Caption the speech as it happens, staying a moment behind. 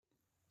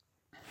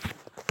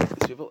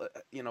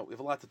we have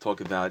a lot to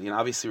talk about.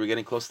 Obviously we're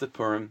getting close to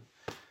Purim,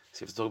 so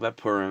you have to talk about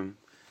Purim.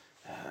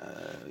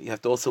 You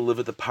have to also live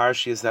with the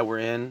parshas that we're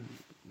in,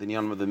 the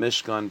Niyam of the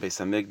Mishkan, Beis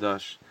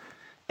Hamikdash,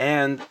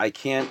 and I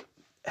can't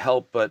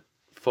help but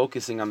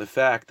focusing on the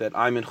fact that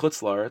I'm in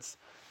Chutz La'aretz,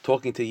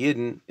 talking to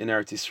Yidden in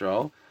Eretz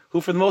Yisrael,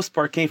 who for the most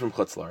part came from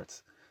Chutz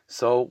La'aretz.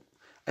 So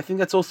I think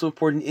that's also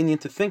important Indian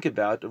to think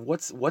about.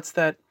 What's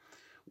that?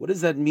 What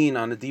does that mean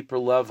on a deeper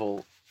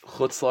level?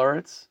 Chutz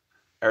La'aretz,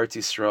 Eretz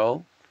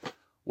Yisrael.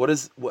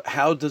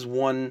 How does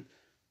one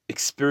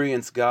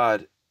experience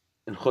God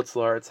in Chutz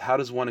La'aretz? How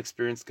does one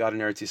experience God in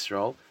Eretz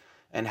Yisrael?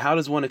 And how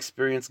does one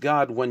experience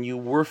God when you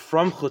were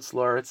from Chutz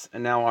La'aretz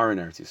and now are in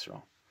Eretz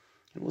Yisrael?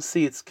 And we'll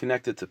see it's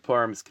connected to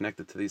Purim, it's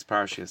connected to these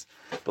parashas.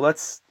 But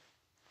let's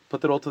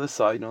put that all to the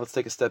side. Let's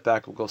take a step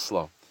back. We'll go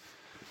slow.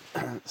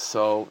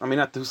 So,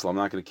 not too slow. I'm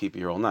not going to keep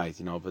you here all night,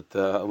 but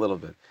a little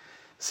bit.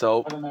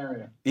 So,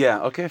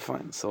 yeah, okay,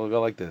 fine. So we'll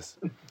go like this.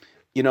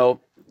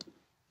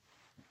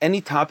 Any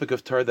topic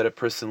of Torah that a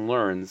person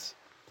learns,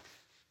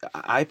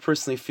 I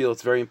personally feel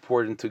it's very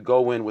important to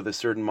go in with a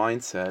certain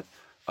mindset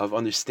of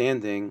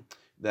understanding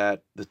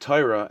that the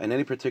Torah and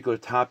any particular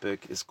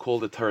topic is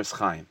called a Torah's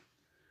Chaim.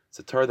 It's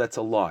a Torah that's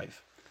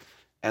alive.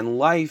 And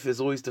life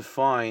is always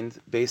defined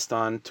based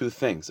on two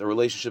things, a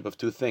relationship of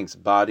two things,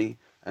 body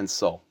and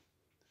soul.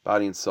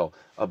 Body and soul.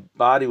 A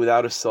body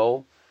without a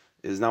soul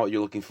is not what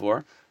you're looking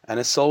for, and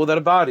a soul without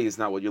a body is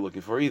not what you're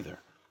looking for either.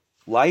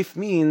 Life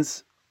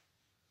means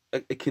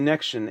a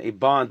connection, a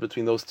bond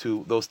between those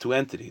two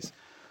entities.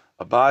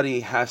 A body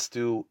has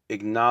to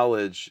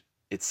acknowledge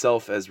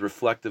itself as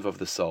reflective of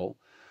the soul,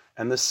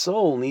 and the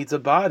soul needs a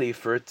body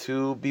for it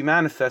to be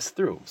manifest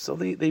through. So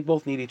they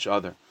both need each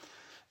other.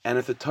 And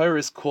if the Torah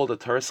is called a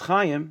Torah's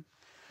Chaim,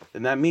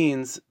 then that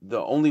means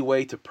the only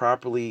way to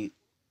properly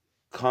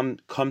come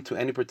to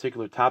any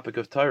particular topic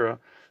of Torah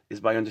is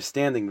by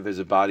understanding that there's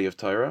a body of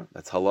Torah,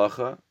 that's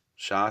halacha,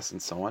 shas,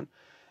 and so on.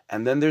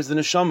 And then there's the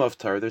neshama of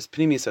Torah, there's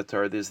pnimis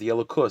Torah, there's the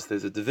elokus,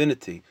 there's the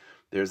divinity,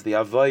 there's the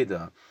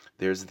avodah,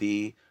 there's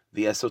the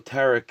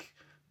esoteric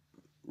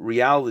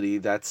reality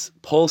that's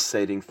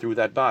pulsating through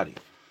that body.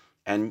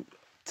 And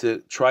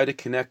to try to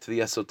connect to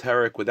the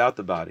esoteric without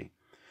the body,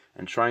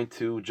 and trying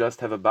to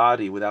just have a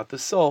body without the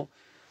soul,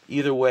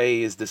 either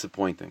way is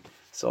disappointing.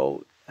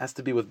 So it has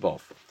to be with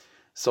both.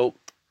 So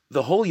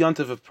the whole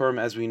Yontif of Purim,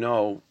 as we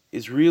know,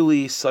 is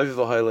really Saviv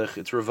HaHailech.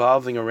 It's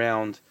revolving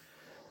around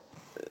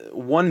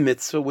one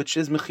mitzvah, which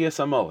is Mechias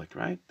Amalek,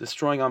 right?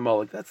 Destroying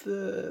Amalek.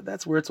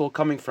 That's where it's all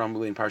coming from.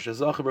 Really, in Parsha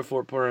Zachor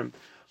before Purim,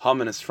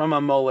 Haman is from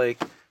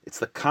Amalek. It's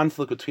the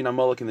conflict between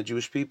Amalek and the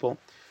Jewish people.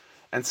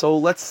 And so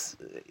let's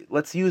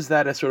use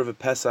that as sort of a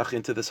Pesach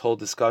into this whole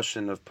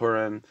discussion of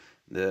Purim,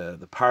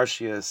 the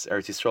Parshias,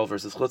 Eretz Yisrael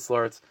versus Chutz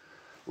La'aretz.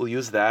 We'll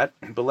use that,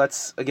 but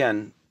let's,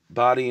 again,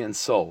 body and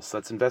soul. So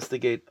let's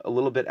investigate a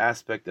little bit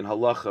aspect in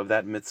halacha of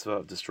that mitzvah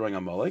of destroying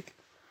Amalek,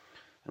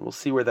 and we'll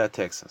see where that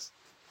takes us.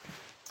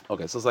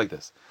 Okay, so it's like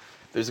this.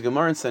 There's a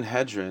Gemara in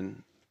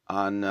Sanhedrin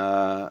on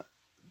Daf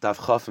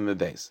Chaf and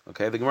Mebeis.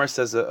 Okay, the Gemara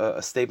says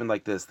a statement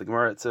like this. The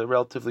Gemara, it's a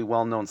relatively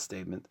well-known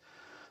statement.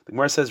 The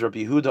Gemara says,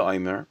 Rabbi Yehuda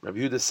Aimer, Rabbi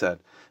Yehuda said,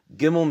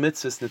 Gimel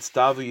mitzvahs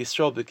nitzdavu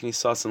Yisrael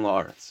b'knisas in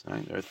la'aretz.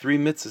 Right? There are three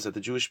mitzvahs that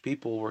the Jewish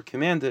people were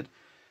commanded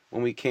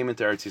when we came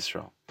into Eretz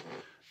Yisrael.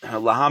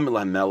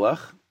 Laham melech,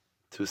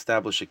 to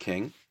establish a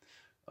king,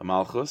 a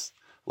malchus.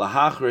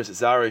 Lahachris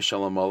zarei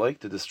shel Amalek,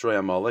 to destroy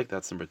Amalek,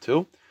 that's number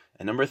 2.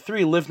 And number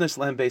 3, livnis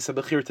lahem beis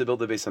habechir, to build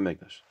the Beis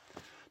Hamikdash.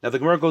 Now the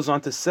Gemara goes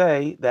on to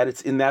say that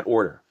it's in that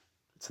order.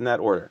 It's in that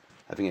order.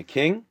 Having a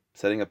king,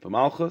 setting up a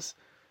malchus,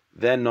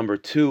 then number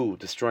 2,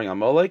 destroying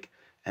Amalek,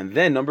 and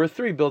then number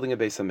 3, building a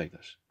Beis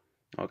Hamikdash.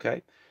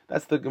 Okay?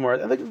 That's the Gemara.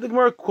 And the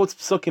Gemara quotes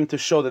Psukim to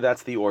show that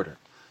that's the order.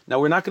 Now,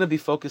 we're not going to be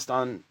focused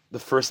on the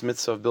first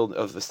mitzvah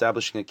of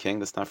establishing a king.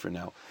 That's not for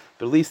now.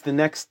 But at least the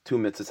next 2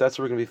 mitzvahs, that's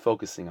what we're going to be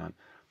focusing on.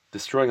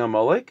 Destroying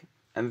Amalek,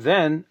 and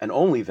then, and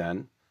only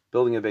then,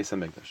 building a Beis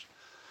Hamikdash.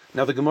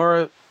 Now, the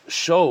Gemara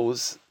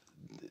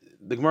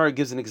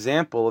gives an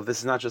example of this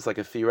is not just like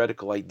a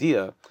theoretical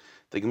idea.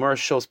 The Gemara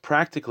shows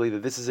practically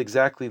that this is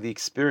exactly the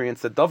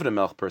experience that David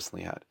HaMelech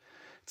personally had.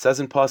 It says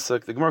in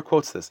Pasuk, the Gemara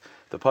quotes this.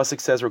 The Pasuk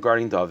says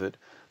regarding David,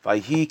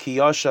 Vayhi ki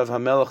yashav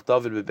HaMelech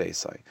David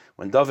bebeisai.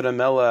 When David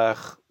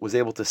HaMelech was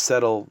able to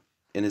settle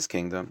in his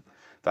kingdom,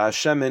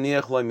 V'Hashem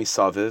heniach lo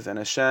misaviv, and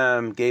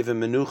Hashem gave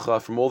him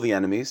menucha from all the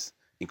enemies,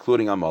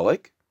 including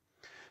Amalek.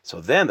 So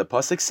then the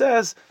pasuk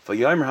says,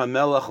 "Vayomer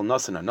HaMelech al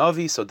Nasan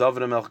HaNavi." So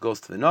David HaMelech goes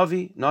to the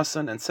Navi,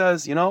 Nasan, and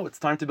says, it's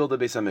time to build a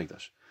Beis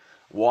Hamikdash.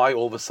 Why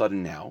all of a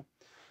sudden now?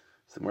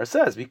 So the Gemara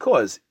says,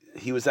 because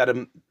he was at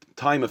a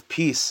time of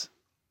peace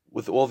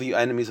with all the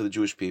enemies of the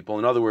Jewish people.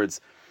 In other words,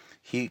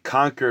 he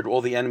conquered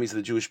all the enemies of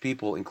the Jewish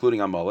people,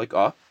 including Amalek.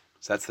 So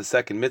that's the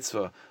second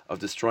mitzvah of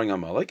destroying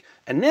Amalek.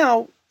 And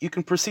now you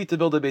can proceed to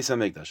build a Beis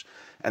Hamikdash.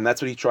 And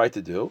that's what he tried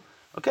to do.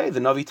 Okay,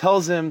 the Navi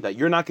tells him that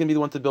you're not going to be the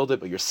one to build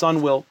it, but your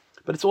son will.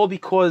 But it's all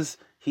because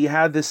he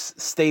had this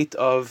state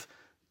of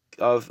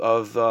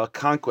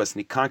conquest, and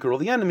he conquered all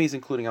the enemies,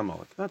 including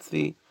Amalek. That's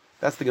the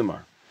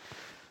Gemara.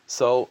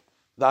 So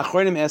the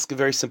Achronim ask a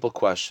very simple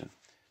question.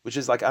 which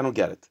is like, I don't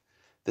get it.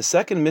 The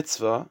second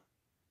mitzvah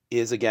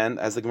is, again,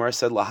 as the Gemara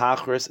said,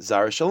 lahachris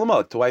zar shel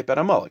Amalek, to wipe out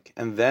Amalek.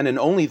 And then and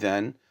only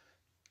then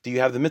do you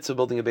have the mitzvah of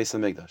building a Beis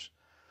HaMikdash.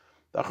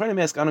 The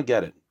Achronim ask, I don't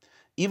get it.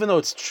 Even though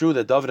it's true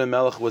that David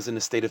HaMelech was in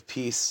a state of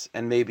peace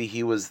and maybe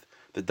he was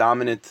the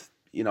dominant,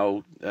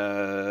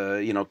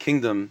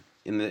 kingdom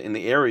in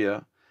the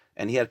area,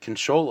 and he had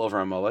control over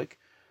Amalek,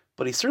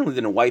 but he certainly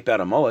didn't wipe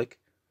out Amalek.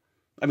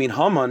 I mean,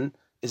 Haman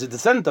is a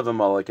descendant of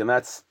Amalek, and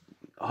that's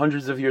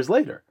hundreds of years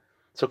later.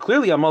 So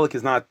clearly Amalek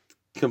is not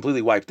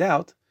completely wiped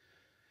out.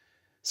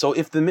 So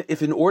if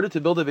in order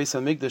to build a Beis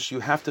HaMikdash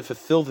you have to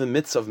fulfill the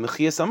mitzvah of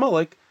Mechias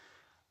Amalek,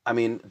 I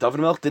mean,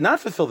 David HaMelech did not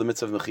fulfill the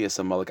mitzvah of Mechias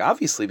Amalek,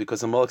 obviously,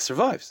 because Amalek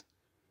survives.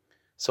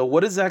 So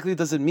what exactly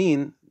does it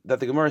mean that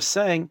the Gemara is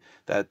saying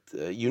that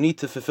you need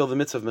to fulfill the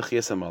mitzvah of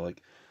Mechias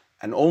Amalek,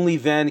 and only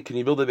then can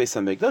you build a Beis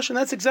HaMikdash? And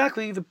that's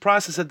exactly the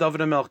process that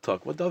David HaMelech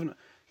took.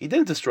 He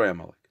didn't destroy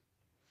Amalek.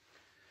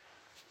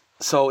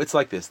 So it's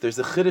like this. There's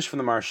a chiddush from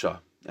the Maharsha,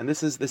 and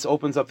this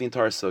opens up the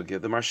entire sugya.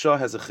 The Maharsha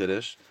has a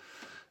chiddush,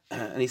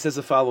 and he says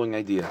the following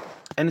idea.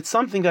 And it's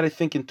something that I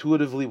think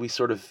intuitively we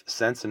sort of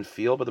sense and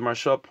feel, but the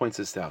Maharsha points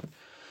this out.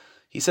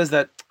 He says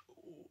that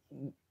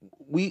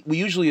we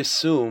usually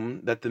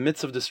assume that the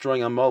mitzvah of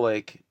destroying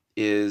Amalek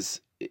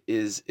is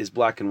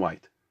black and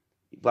white.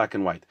 Black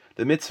and white.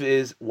 The mitzvah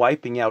is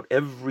wiping out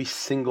every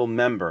single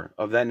member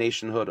of that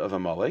nationhood of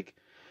Amalek,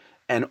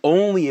 and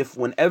only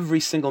when every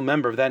single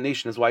member of that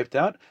nation is wiped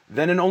out,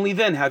 then and only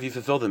then have you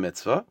fulfilled the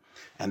mitzvah,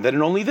 and then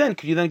and only then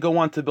could you then go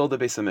on to build a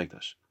Beis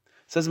HaMikdash.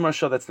 Says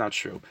Maharsha, that's not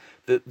true.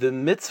 The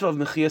mitzvah of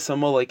Mechias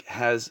Amalek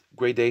has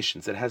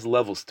gradations. It has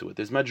levels to it.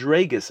 There's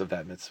madregas of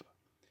that mitzvah.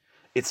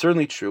 It's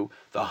certainly true.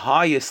 The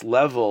highest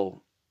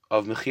level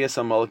of Mechias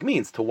Amalek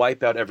means to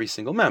wipe out every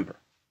single member.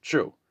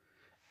 True.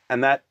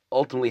 And that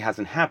ultimately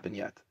hasn't happened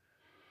yet.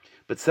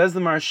 But says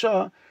the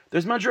Maharsha,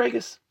 there's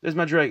madregas. There's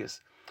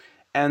madregas.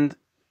 And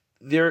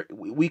there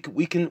we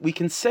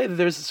can say that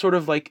there's sort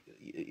of like,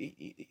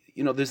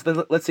 there's,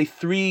 let's say,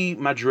 3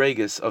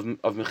 madregas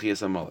of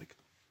Mechias Amalek.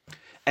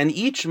 And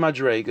each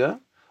madrega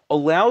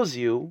allows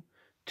you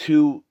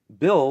to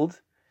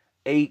build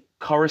a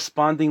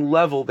corresponding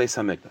level Beis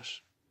HaMikdash.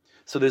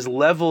 So there's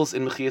levels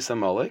in Mechias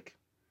Amalek,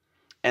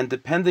 and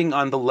depending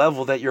on the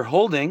level that you're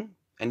holding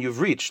and you've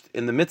reached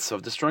in the mitzvah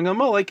of destroying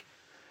Amalek,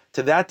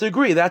 to that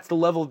degree, that's the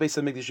level of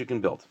Beis HaMikdash you can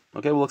build.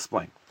 Okay, we'll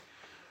explain.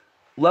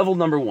 Level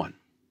number 1.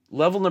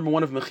 Level number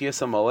 1 of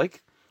Mechias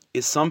Amalek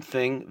is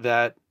something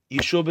that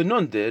Yeshua ben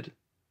Nun did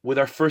with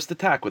our first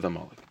attack with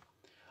Amalek.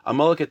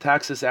 Amalek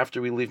attacks us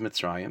after we leave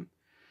Mitzrayim,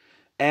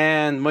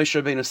 and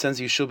Moshe Rabbeinu sends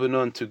Yeshua ben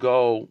Nun to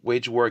go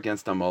wage war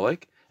against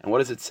Amalek. And what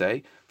does it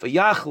say?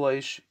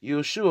 V'yachleish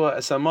Yeshua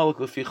es Amalek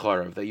lefi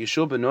charav. That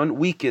Yeshua ben Nun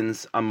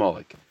weakens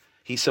Amalek.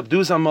 He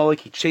subdues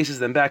Amalek. He chases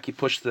them back. He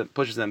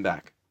pushes them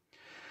back.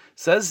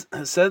 Say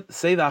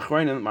the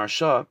Achronim in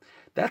Maharsha,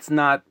 that's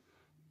not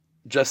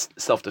just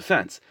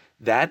self-defense.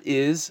 That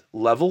is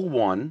level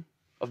 1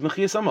 of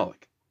Mechias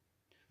Amalek.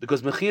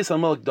 Because Mechias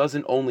Amalek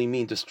doesn't only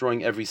mean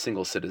destroying every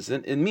single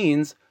citizen. It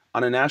means,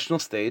 on a national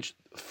stage,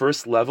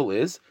 first level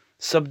is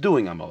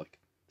subduing Amalek.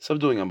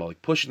 Subduing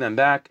Amalek, pushing them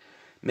back,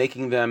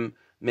 making them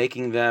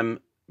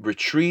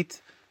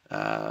retreat,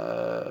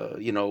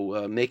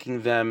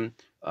 making them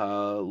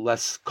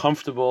less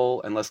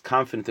comfortable and less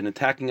confident in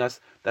attacking us.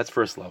 That's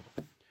first level.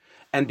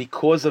 And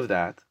because of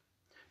that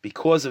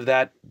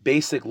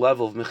basic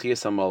level of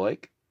Mechias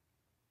Amalek,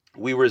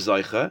 we were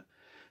Zaycha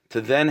to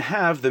then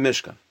have the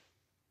Mishkan.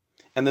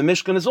 And the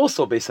Mishkan is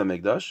also Beis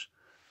HaMikdash,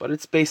 but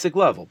it's basic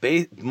level.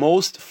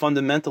 Most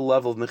fundamental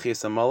level of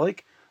Mechias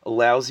Amalek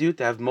allows you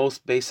to have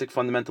most basic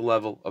fundamental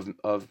level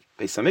of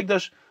Beis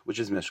HaMikdash, which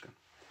is Mishkan.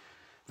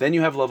 Then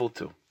you have level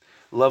 2.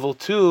 Level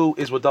 2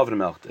 is what David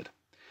HaMelech did.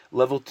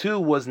 Level 2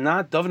 was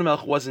not, David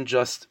HaMelech wasn't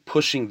just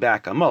pushing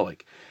back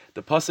Amalek.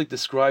 The Pasuk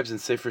describes in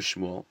Sefer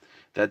Shmuel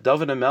that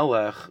David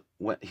HaMelech,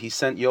 he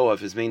sent Yoav,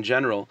 his main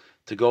general,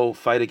 to go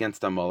fight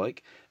against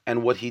Amalek.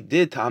 And what he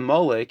did to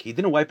Amalek, he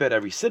didn't wipe out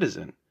every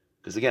citizen.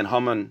 Because again,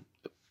 Haman,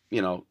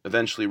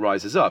 eventually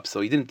rises up.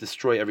 So he didn't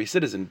destroy every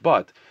citizen.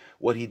 But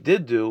what he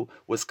did do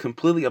was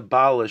completely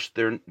abolish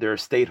their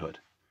statehood.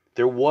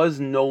 There was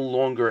no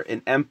longer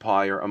an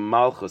empire, a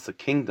malchus, a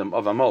kingdom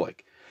of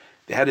Amalek.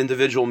 They had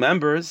individual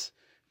members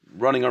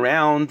running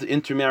around,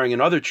 intermarrying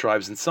in other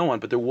tribes and so on,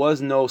 but there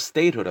was no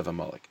statehood of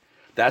Amalek.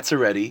 That's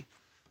already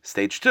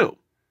stage 2.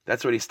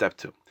 That's already step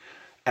 2.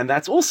 And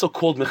that's also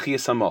called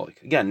Mechias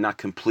Amalek. Again, not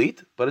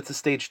complete, but it's a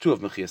stage 2 of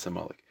Mechias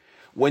Amalek.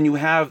 When you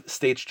have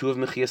stage 2 of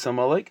Mechias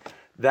Amalek,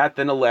 that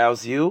then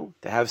allows you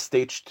to have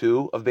stage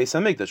 2 of Beis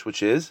HaMikdash,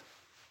 which is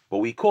what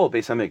we call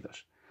Beis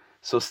HaMikdash.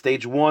 So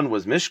stage 1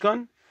 was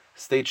Mishkan,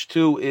 stage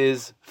 2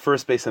 is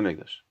first Beis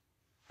HaMikdash.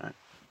 Right?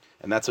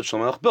 And that's what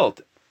Shlomo Melech built,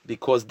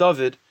 because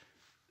David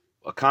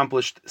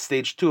accomplished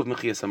stage 2 of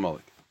Mechias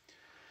Amalek.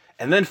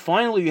 And then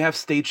finally you have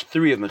stage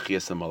 3 of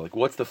Mechias Amalek.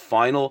 What's the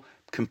final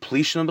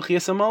completion of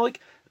Mechias Amalek?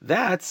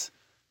 That's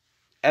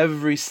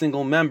every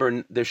single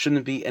member, there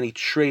shouldn't be any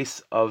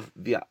trace of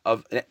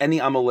any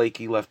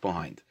Amaleki left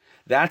behind.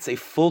 That's a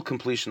full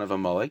completion of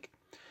Amalek.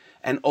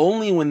 And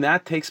only when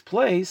that takes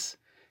place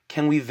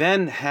can we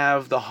then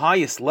have the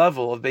highest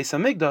level of Beis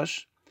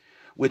HaMikdash,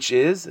 which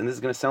is, and this is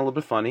going to sound a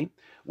little bit funny,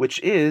 which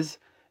is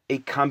a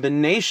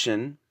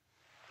combination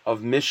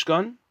of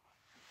Mishkan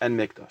and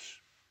Mikdash.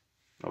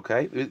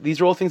 Okay? These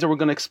are all things that we're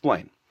going to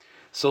explain.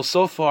 So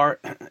far,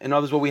 in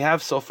other words, what we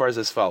have so far is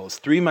as follows.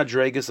 3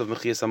 madregas of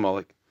Mechias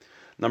HaMolek.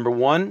 Number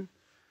 1,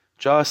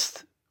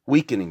 just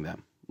weakening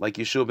them, like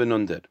Yeshua ben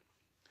Nun did.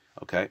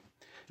 Okay?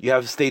 You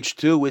have stage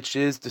 2, which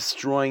is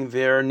destroying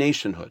their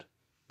nationhood.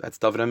 That's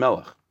David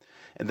HaMelech.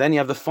 And then you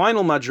have the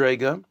final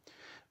madrega,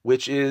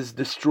 which is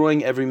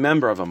destroying every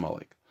member of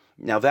Amalek.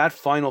 Now that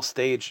final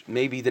stage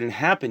maybe didn't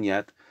happen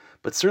yet,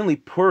 but certainly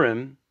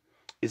Purim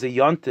is a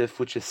yontif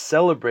which is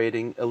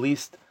celebrating at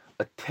least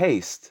a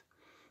taste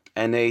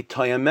and a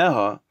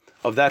tayameha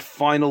of that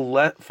final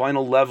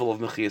level of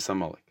Mechias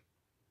HaMolek.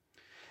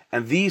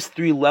 And these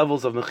 3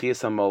 levels of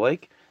Mechias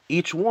HaMolek,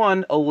 each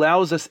one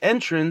allows us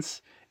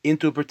entrance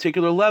into a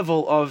particular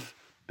level of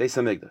Beis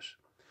HaMikdash.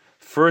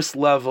 First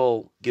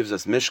level gives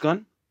us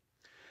Mishkan.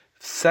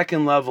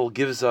 Second level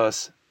gives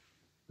us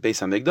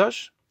Beis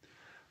HaMikdash.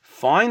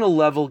 Final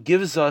level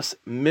gives us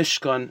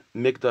Mishkan,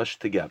 Mikdash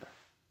together.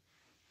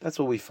 That's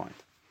what we find.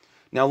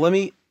 Now let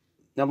me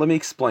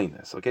explain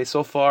this. Okay,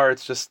 so far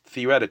it's just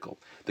theoretical.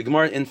 The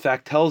Gemara in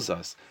fact tells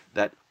us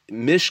that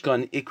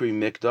Mishkan ikri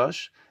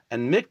Mikdash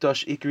and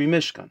Mikdash ikri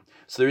Mishkan.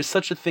 So there is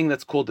such a thing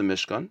that's called the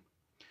Mishkan,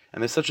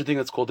 and there's such a thing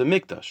that's called the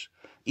Mikdash.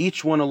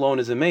 Each one alone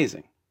is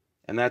amazing,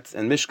 and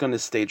Mishkan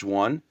is stage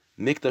 1,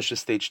 Mikdash is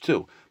stage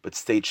 2, but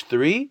stage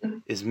 3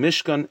 is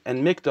Mishkan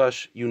and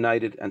Mikdash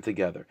united and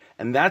together,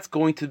 and that's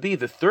going to be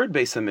the third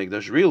Beis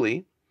HaMikdash,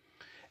 really,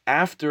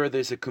 after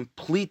there's a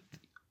complete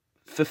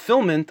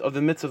fulfillment of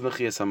the mitzvah of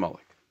Mechias HaMolek.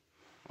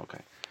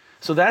 Okay,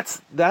 so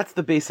that's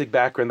the basic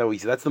background that we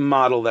see. That's the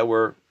model that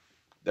we're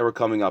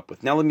coming up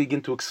with. Now let me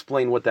begin to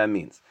explain what that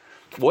means.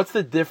 What's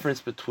the difference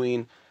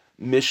between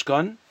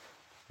Mishkan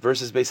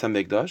versus Beis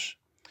HaMikdash,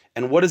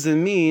 and what does it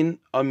mean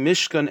a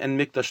Mishkan and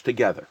Mikdash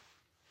together?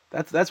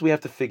 That's what we have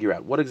to figure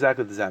out. What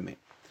exactly does that mean?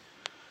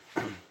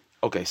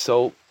 Okay,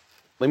 so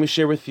let me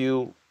share with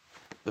you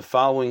the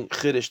following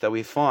chiddush that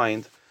we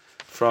find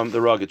from the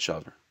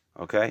Rogatchover.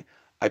 Okay,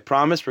 I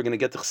promise we're going to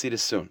get to Chassidus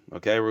soon.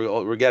 Okay,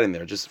 we're getting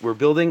there. We're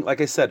building, like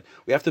I said,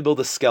 we have to build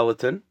a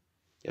skeleton.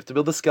 You have to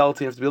build the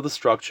skeleton, you have to build the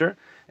structure,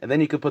 and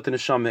then you can put the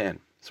neshama in.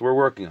 So we're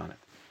working on it.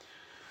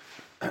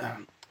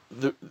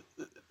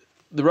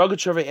 The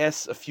Rogatchover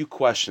asks a few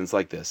questions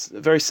like this,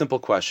 very simple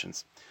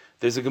questions.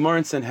 There's a Gemara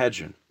in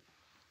Sanhedrin.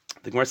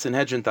 The Gemara in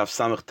Sanhedrin, Taf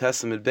Samach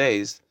Tesam Ed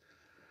Beis,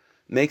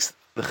 makes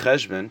the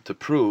cheshbon to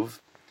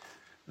prove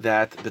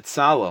that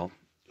Betzalel,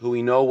 who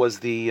we know was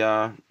the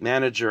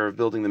manager of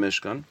building the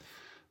Mishkan,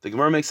 the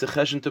Gemara makes a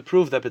cheshbon to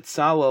prove that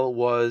Betzalel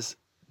was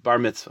bar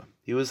mitzvah.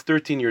 He was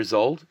 13 years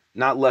old,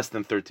 not less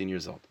than 13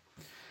 years old.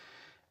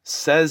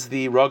 Says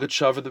the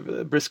Rogatchover,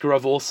 the Brisker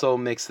Rav also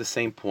makes the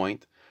same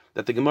point,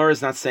 that the Gemara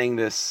is not saying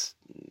this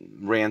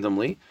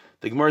randomly.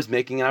 The Gemara is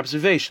making an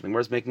observation. The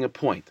Gemara is making a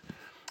point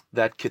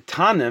that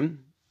Ketanim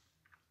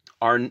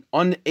are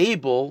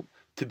unable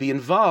to be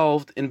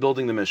involved in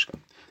building the Mishkan.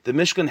 The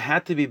Mishkan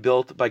had to be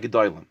built by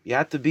Gedolim. You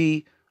had to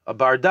be a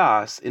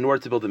Bardas in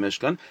order to build the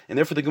Mishkan, and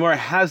therefore the Gemara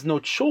has no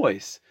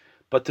choice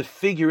but to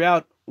figure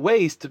out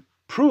ways to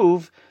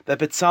prove that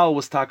Betzalel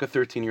was Taka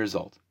 13 years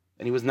old,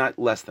 and he was not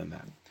less than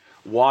that.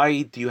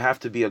 Why do you have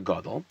to be a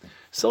Gadol?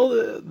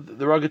 So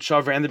the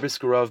Rogatchover and the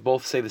Brisker Rav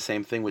both say the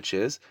same thing, which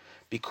is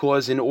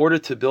because in order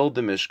to build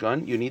the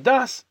Mishkan, you need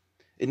das.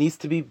 It needs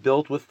to be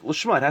built with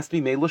Lishma. It has to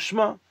be made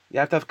Lishma. You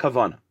have to have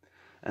Kavana.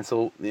 And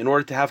so in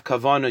order to have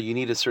Kavana, you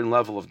need a certain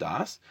level of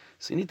das.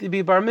 So you need to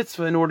be Bar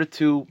Mitzvah in order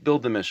to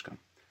build the Mishkan.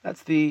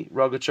 That's the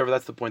Rogatchover,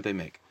 that's the point they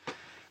make.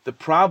 The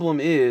problem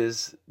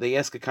is, they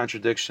ask a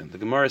contradiction. The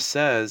Gemara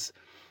says,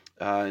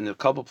 in a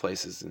couple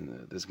places,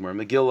 in there's Gemara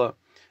Megillah,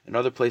 in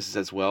other places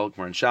as well,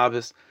 Gemara in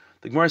Shabbos,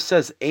 the Gemara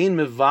says, Ein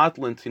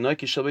mevatlin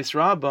tinoiki shel beis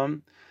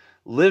Rabbam,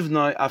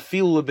 livnoi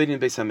afilu lebinyan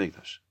beis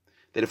hamikdash.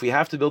 That if we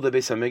have to build a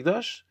beis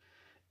hamikdash,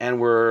 and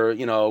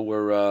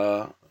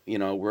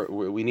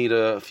we need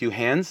a few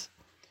hands,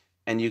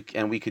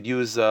 and we could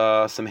use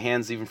some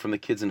hands even from the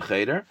kids in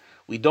Cheder,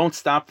 we don't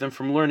stop them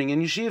from learning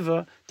in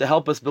yeshiva to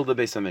help us build a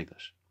beis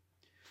hamikdash.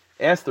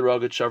 Ask the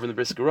Rogatchover and the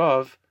Brisker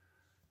Rav,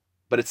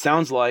 but it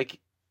sounds like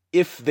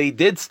if they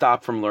did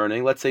stop from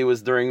learning, let's say it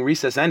was during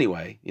recess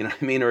anyway, you know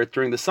what I mean, or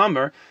during the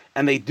summer,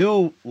 and they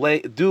do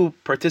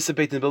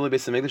participate in building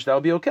beis hamikdash, that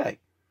would be okay.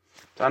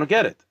 So I don't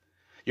get it.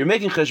 You're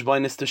making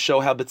cheshbonis to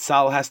show how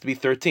Betzalel has to be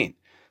 13.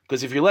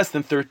 Because if you're less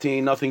than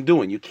 13, nothing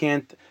doing. You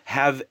can't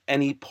have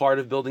any part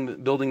of building the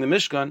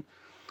Mishkan.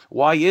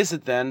 Why is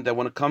it then that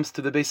when it comes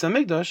to the Beis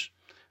HaMikdash,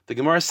 the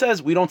Gemara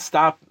says we don't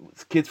stop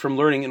kids from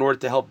learning in order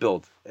to help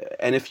build?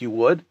 And if you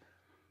would,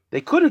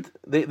 they couldn't.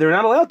 They're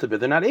not allowed to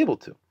build. They're not able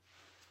to.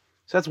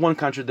 So that's one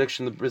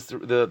contradiction the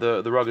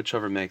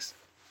Rogatchover makes.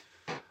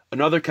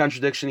 Another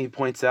contradiction he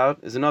points out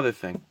is another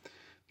thing.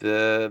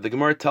 The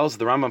Gemara tells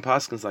the Rambam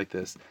Paskins like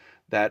this,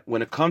 that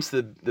when it comes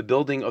to the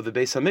building of the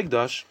Beis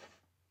HaMikdash,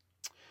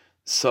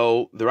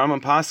 So the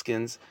Rambam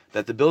paskins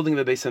that the building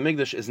of the Beis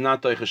Hamikdash is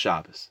not Doicha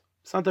Shabbos.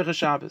 It's not Doicha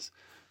Shabbos.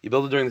 You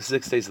build it during the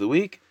 6 days of the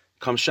week.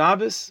 Come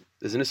Shabbos,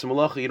 there's an Issa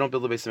Malacha, you don't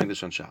build the Beis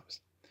Hamikdash on Shabbos.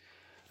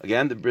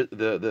 Again, the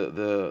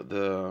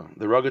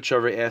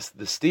Rogatchover asked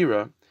the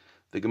Stira.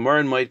 The Gemara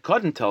in Moed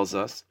Katan tells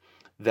us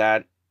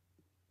that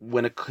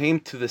when it came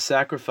to the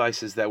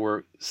sacrifices that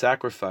were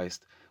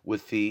sacrificed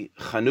with the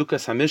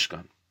Chanukas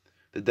HaMishkan,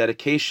 the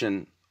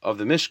dedication of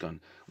the Mishkan,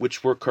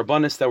 which were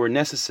karbanis that were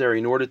necessary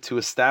in order to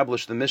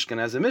establish the Mishkan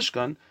as a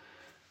Mishkan,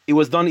 it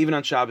was done even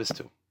on Shabbos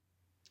too.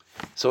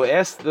 So I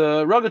asked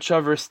the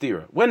Rogatchover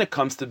Stira, when it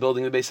comes to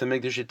building the Beis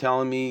Hamikdash, you're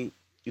telling me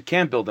you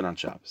can't build it on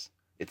Shabbos.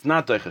 It's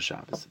not Doicha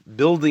Shabbos.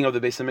 Building of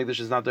the Beis Hamikdash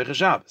is not Doicha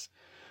Shabbos.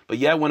 But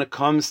yet when it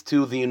comes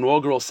to the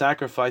inaugural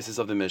sacrifices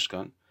of the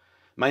Mishkan, it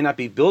might not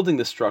be building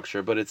the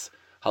structure, but it's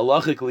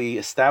halachically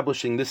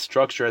establishing this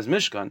structure as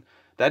Mishkan,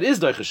 that is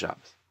Doicha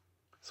Shabbos.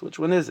 So which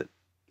one is it?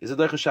 Is it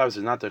Doicha Shabbos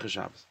or not Doicha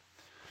Shabbos?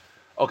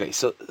 Okay,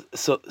 so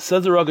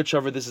says the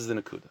Rogatchover, this is the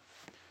Nakuda.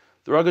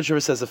 The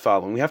Rogatchover says the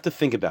following. We have to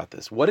think about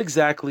this. What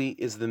exactly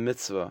is the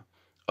mitzvah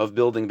of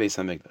building Beis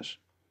Hamikdash?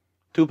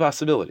 Two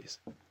possibilities.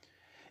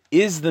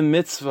 Is the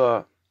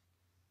mitzvah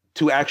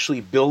to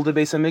actually build a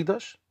Beis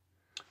Hamikdash?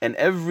 And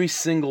every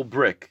single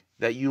brick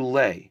that you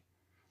lay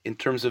in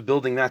terms of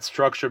building that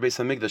structure, Beis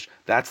Hamikdash,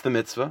 that's the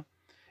mitzvah.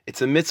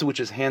 It's a mitzvah which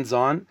is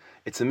hands-on.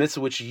 It's a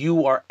mitzvah which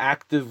you are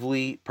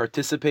actively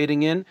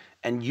participating in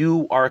and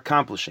you are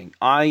accomplishing.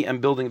 I am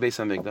building Beis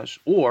Hamikdash.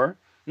 Or,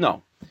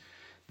 no.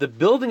 The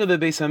building of the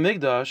Beis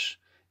Hamikdash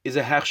is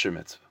a hechsher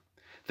mitzvah.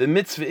 The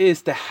mitzvah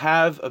is to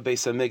have a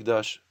Beis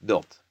Hamikdash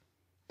built.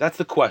 That's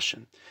the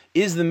question.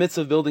 Is the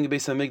mitzvah of building a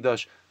Beis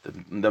Hamikdash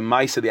the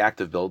mice of the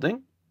act of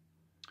building?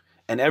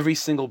 And every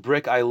single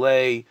brick I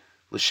lay,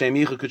 l'shem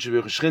yichud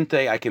k'shavir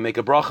ch'shchinte, I can make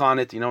a bracha on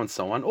it, and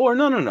so on. Or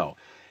no.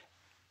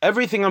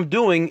 Everything I'm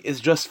doing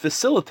is just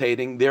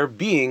facilitating there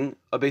being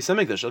a Beis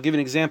Hamikdash. I'll give you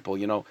an example.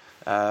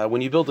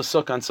 When you build a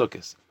sukkah on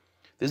Sukkos,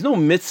 there's no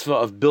mitzvah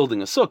of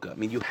building a sukkah. I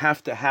mean, you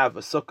have to have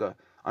a sukkah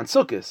on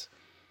Sukkos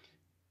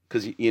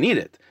because you need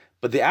it.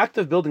 But the act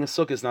of building a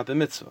sukkah is not the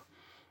mitzvah.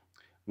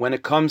 When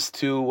it comes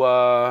to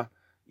other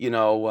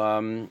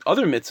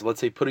mitzvah, let's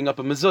say putting up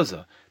a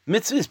mezuzah.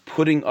 Mitzvah is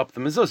putting up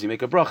the mezuzah. You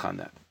make a bracha on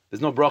that.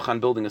 There's no bracha on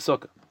building a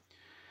sukkah.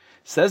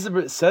 Said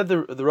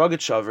the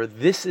Rogatchover,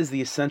 this is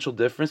the essential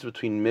difference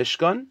between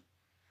Mishkan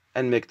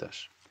and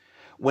Mikdash.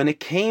 When it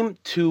came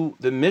to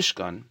the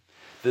Mishkan,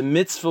 the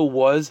mitzvah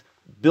was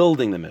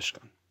building the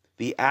Mishkan.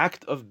 The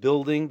act of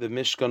building the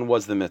Mishkan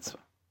was the mitzvah.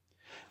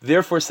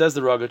 Therefore, says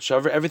the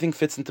Rogatchover, everything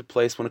fits into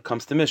place when it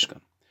comes to Mishkan.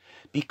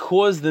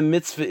 Because the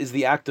mitzvah is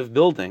the act of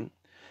building,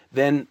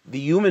 then the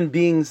human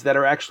beings that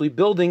are actually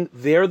building,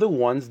 they're the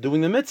ones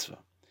doing the mitzvah.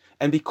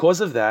 And because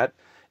of that,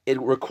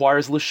 it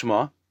requires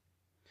lishma,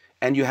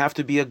 and you have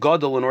to be a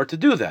gadol in order to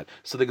do that.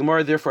 So the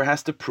Gemara therefore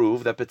has to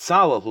prove that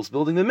Betzalel, who's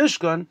building the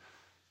Mishkan,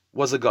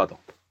 was a gadol.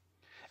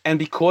 And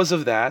because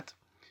of that,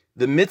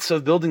 the mitzvah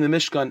of building the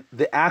Mishkan,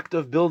 the act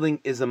of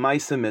building is a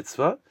ma'aseh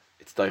mitzvah,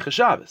 it's Doicha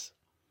Shabbos.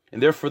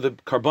 And therefore the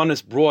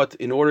karbanos brought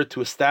in order to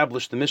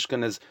establish the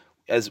Mishkan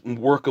as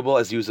workable,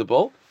 as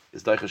usable,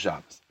 is Doicha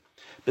Shabbos.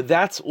 But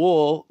that's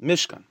all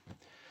Mishkan.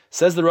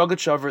 Says the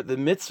Rogatchover, the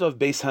mitzvah of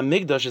Beis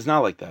Hamikdash is not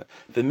like that.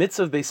 The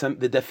mitzvah of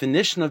the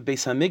definition of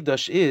Beis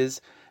Hamikdash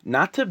is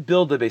not to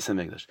build a Beis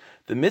Hamikdash.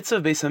 The mitzvah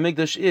of Beis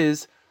Hamikdash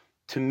is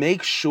to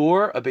make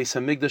sure a Beis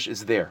Hamikdash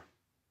is there,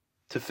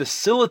 to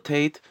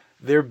facilitate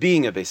there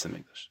being a Beis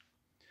Hamikdash.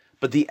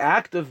 But the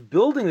act of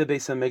building the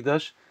Beis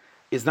Hamikdash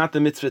is not the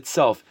mitzvah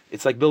itself.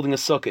 It's like building a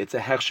sukkah. It's a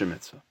hechsher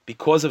mitzvah.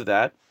 Because of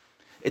that,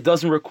 it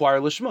doesn't require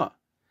lishma.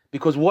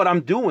 Because what I'm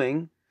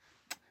doing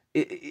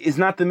is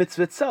not the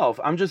mitzvah itself.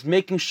 I'm just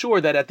making sure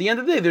that at the end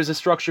of the day, there's a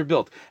structure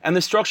built. And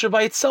the structure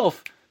by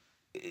itself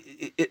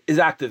is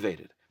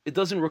activated. It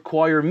doesn't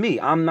require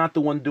me. I'm not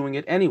the one doing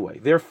it anyway.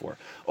 Therefore,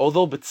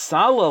 although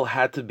Betzalel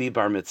had to be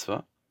bar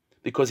mitzvah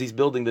because he's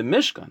building the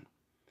Mishkan,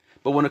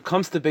 but when it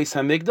comes to Beis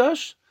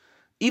Hamikdash,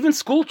 even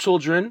school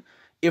children,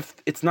 if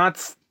it's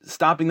not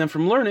stopping them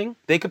from learning,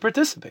 they can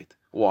participate.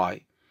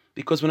 Why?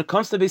 Because when it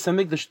comes to Beis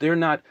Hamikdash,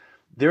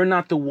 they're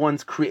not the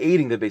ones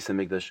creating the Beis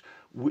Hamikdash.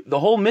 The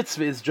whole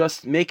mitzvah is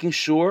just making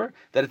sure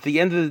that at the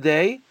end of the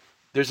day,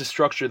 there's a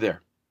structure there.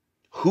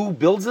 Who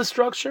builds the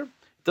structure?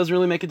 It doesn't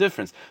really make a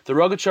difference. The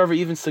Rogatchover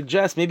even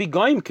suggests maybe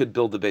Goyim could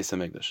build the Beis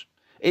Hamikdash.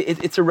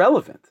 It's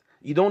irrelevant.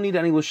 You don't need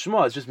any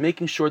lishma. It's just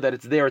making sure that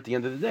it's there at the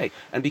end of the day.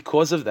 And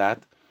because of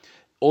that,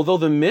 although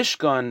the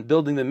Mishkan,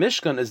 building the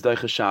Mishkan is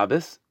Doicha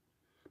Shabbos,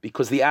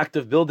 because the act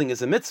of building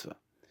is a mitzvah,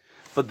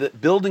 but the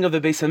building of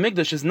the Beis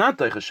Hamikdash is not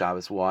Doicha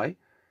Shabbos. Why?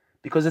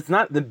 Because it's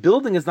not, the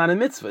building is not a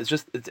mitzvah. It's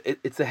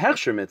a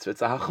hechsher mitzvah.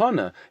 It's a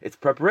hachana. It's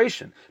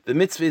preparation. The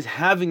mitzvah is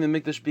having the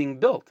mikdash being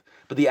built.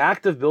 But the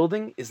act of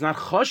building is not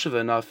chashuv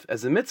enough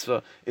as a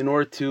mitzvah in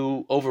order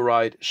to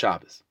override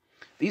Shabbos.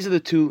 These are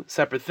the two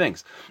separate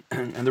things.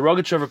 And the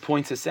Rogatchover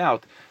points this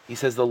out. He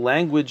says the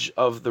language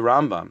of the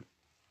Rambam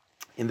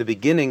in the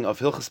beginning of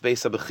Hilchos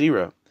Beis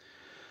HaBechira,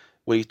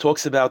 when he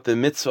talks about the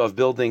mitzvah of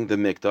building the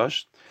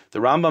mikdash, the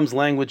Rambam's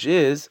language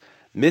is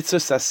Mitzvah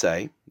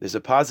saseh, there's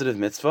a positive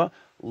mitzvah,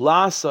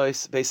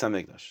 la'asais Beis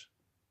HaMikdash.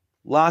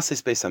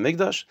 La'asais Beis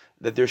HaMikdash,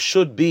 that there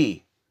should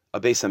be a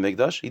Beis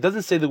HaMikdash. He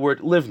doesn't say the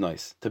word live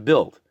nice, to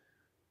build.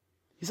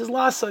 He says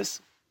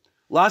la'asais.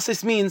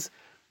 La'asais means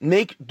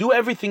do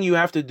everything you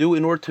have to do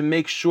in order to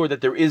make sure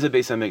that there is a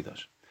Beis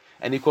HaMikdash.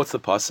 And he quotes the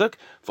pasuk,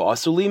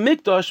 "V'asu li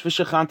mikdash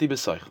v'shechanti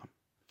b'saychem."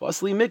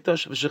 V'asu li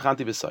mikdash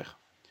v'shechanti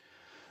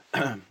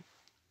b'saychem.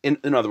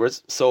 In other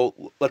words,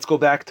 so let's go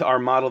back to our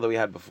model that we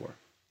had before.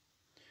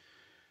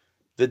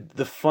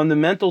 The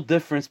fundamental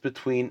difference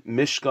between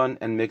Mishkan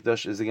and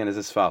Mikdash is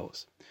as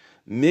follows.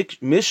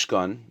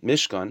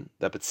 Mishkan,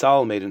 that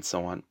Betzalel made and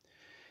so on,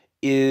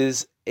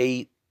 is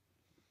a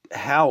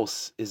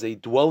house, is a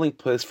dwelling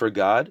place for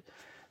God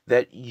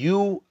that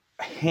you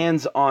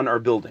hands-on are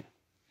building.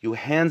 You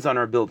hands-on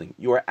are building.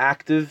 You are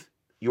active.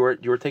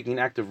 You're taking an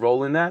active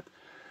role in that.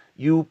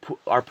 You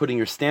are putting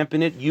your stamp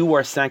in it. You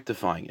are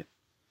sanctifying it.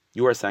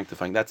 You are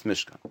sanctifying. That's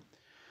Mishkan.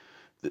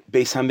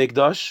 Beis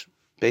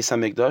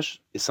HaMikdash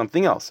is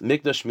something else.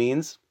 Mikdash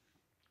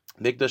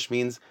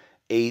means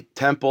a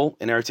temple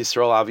in Eretz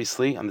Yisrael,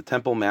 obviously, on the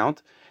Temple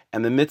Mount.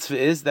 And the mitzvah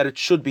is that it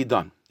should be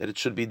done.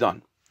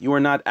 You are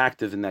not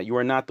active in that. You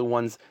are not the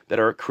ones that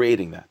are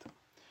creating that.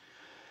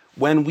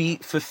 When we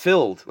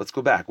fulfilled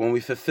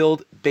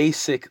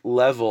basic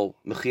level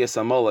Mechias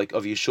HaMolek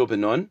of Yeshua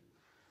ben Nun,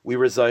 we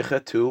were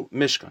Zaycha to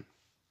Mishkan.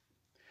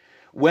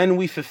 When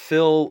we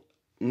fulfill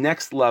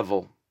next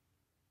level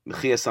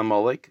Mechias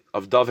HaMolek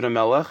of David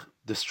HaMelech,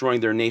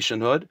 destroying their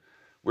nationhood,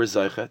 we're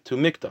Zaycha to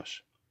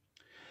Mikdash.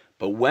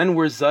 But when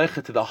we're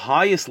Zaycha to the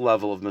highest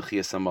level of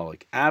Mechias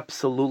HaMolek,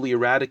 absolutely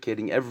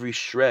eradicating every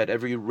shred,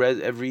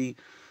 every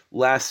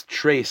last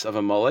trace of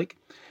a Molek,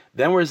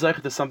 then we're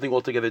Zaycha to something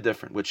altogether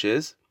different, which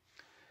is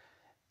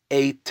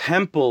a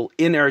temple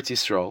in Eretz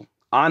Yisrael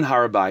on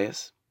Har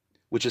HaBayis,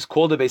 which is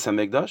called a Beis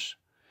HaMikdash,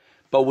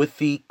 but with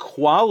the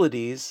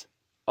qualities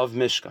of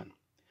Mishkan.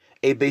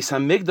 A Beis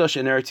HaMikdash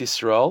in Eretz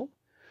Yisrael,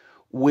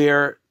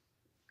 where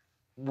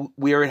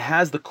it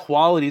has the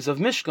qualities of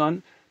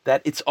Mishkan,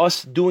 that it's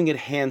us doing it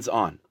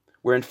hands-on,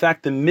 where in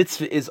fact the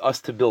mitzvah is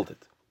us to build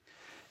it.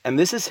 And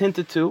this is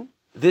hinted to,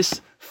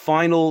 this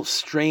final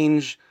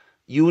strange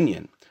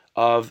union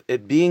of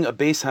it being a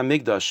Beis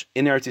HaMikdash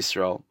in Eretz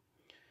Yisrael,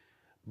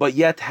 but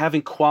yet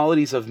having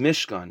qualities of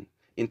Mishkan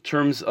in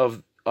terms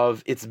of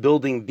its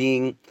building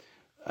being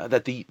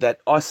that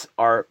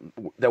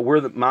we're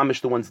the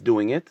mamish the ones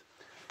doing it,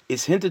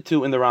 is hinted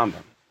to in the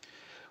Rambam.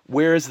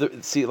 Whereas the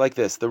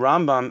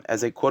Rambam,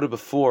 as I quoted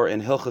before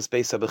in Hilchos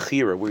Beis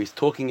HaBechira, where he's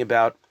talking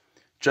about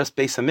just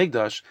Beis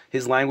HaMikdash,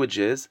 his language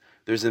is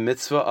there's a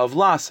mitzvah of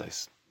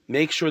lasais.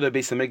 Make sure that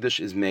Beis HaMikdash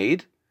is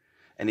made,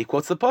 and he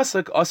quotes the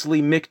pasuk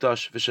Asli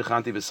Mikdash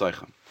v'shechanti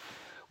b'saychem.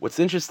 What's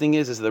interesting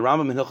is the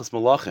Rambam in Hilchos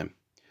Malachim,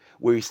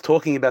 where he's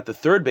talking about the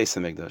third Beis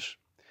HaMikdash,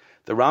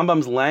 the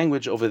Rambam's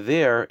language over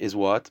there is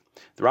what?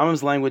 The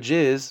Rambam's language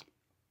is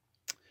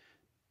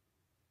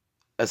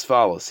as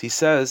follows. He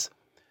says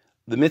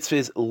the mitzvah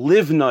is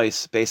live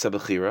nice Beis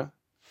HaBechira,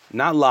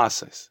 not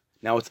lasais.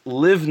 Now it's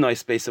live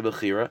nice Beis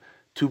HaBechira,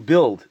 to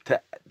build,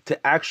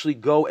 to actually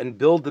go and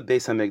build the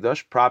Beis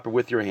HaMikdash proper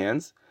with your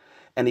hands.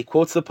 And he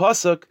quotes the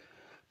pasuk.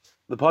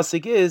 The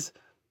pasuk is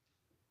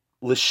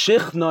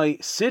l'shichnai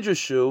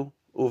sidrashu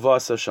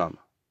uvas Hashem.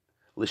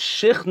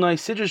 L'shichnai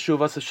sidrashu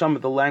uvas Hashem,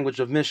 the language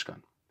of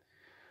Mishkan.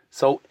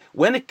 So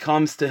when it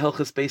comes to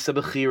Hilchos Beis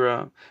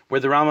HaBechira,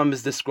 where the Rambam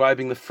is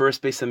describing the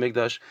first Beis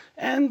HaMikdash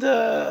and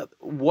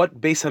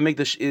what Beis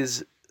HaMikdash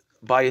is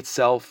by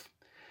itself,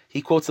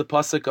 he quotes the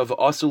pasuk of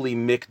Asuli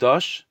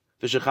Mikdash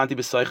v'shechanti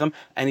b'saychem,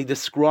 and he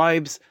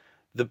describes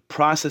the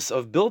process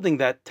of building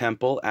that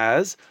temple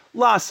as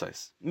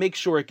lasais. Make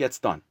sure it gets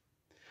done.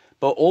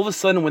 But all of a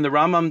sudden, when the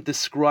Rambam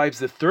describes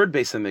the third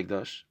Beis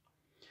HaMikdash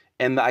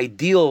and the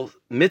ideal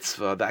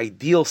mitzvah, the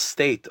ideal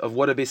state of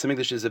what a Beis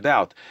HaMikdash is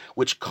about,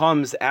 which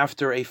comes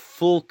after a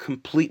full,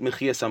 complete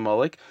Mechias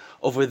HaMolek,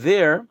 over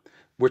there,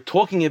 we're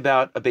talking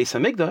about a Beis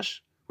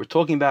HaMikdash, we're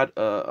talking about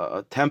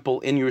a temple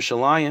in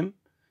Yerushalayim,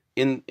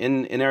 in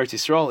Eretz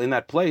Yisrael, in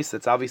that place,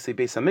 that's obviously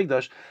Beis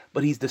HaMikdash,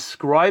 but he's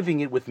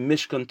describing it with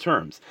Mishkan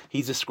terms.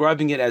 He's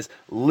describing it as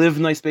live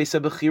nice Beis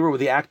HaBechira, where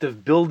the act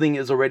of building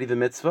is already the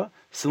mitzvah,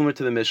 similar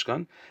to the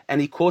Mishkan, and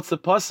he quotes the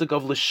pasuk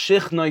of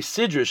l'shichnai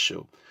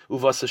sidrashu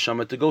uvas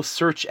Hashem, to go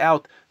search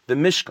out the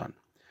Mishkan,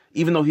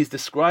 even though he's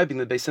describing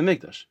the Beis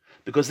HaMikdash,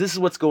 because this is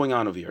what's going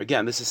on over here.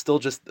 Again, this is still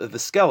just the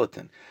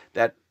skeleton.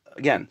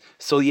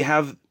 So you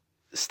have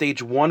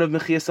stage 1 of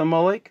Mechias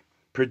HaMolek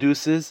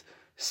produces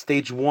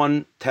stage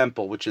 1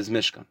 temple, which is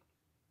Mishkan,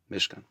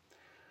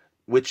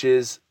 which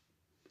is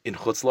in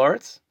Chutz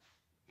La'aretz,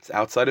 it's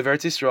outside of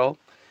Eretz Yisrael,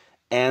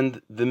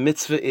 and the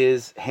mitzvah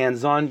is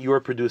hands-on, you're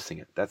producing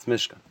it. That's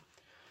Mishkan.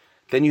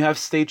 Then you have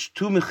stage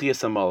 2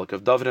 Mechias HaMolek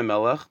of David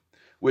HaMelech,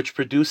 which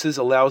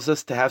allows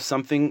us to have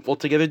something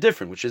altogether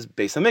different, which is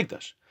Beis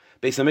HaMikdash.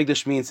 Beis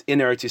HaMikdash means in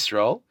Eretz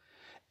Yisrael,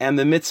 and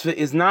the mitzvah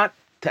is not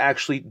to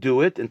actually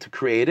do it and to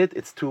create it,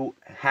 it's to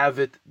have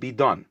it be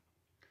done.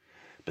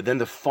 But then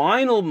the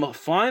final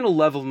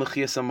level of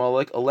Mechias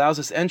HaMolek allows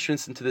us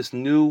entrance into this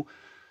new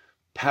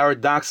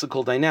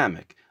paradoxical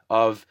dynamic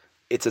of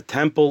it's a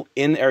temple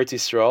in Eretz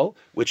Yisrael,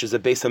 which is a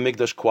Beis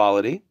Hamikdash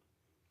quality,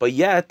 but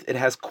yet it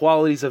has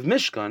qualities of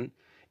Mishkan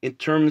in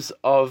terms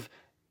of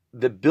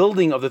the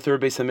building of the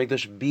third Beis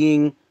Hamikdash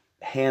being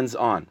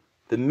hands-on.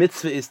 The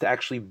mitzvah is to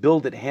actually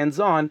build it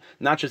hands-on,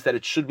 not just that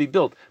it should be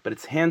built, but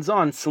it's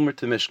hands-on, similar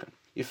to Mishkan.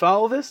 You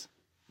follow this?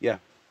 Yeah.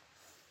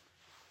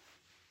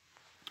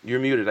 You're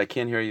muted. I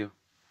can't hear you.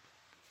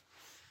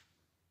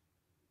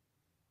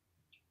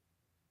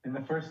 In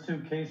the first two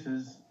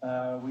cases,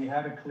 we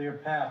had a clear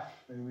path.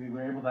 We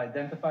were able to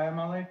identify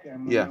Amalek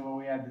and we knew what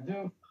we had to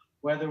do.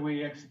 Whether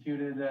we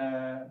executed,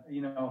 to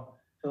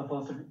the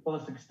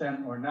fullest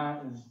extent or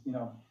not is,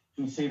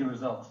 we see the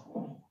results.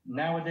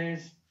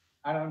 Nowadays,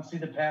 I don't see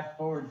the path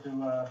forward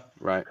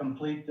to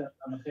complete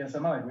Machias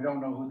Amalek. We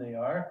don't know who they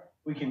are.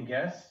 We can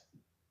guess,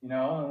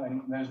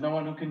 and there's no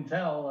one who can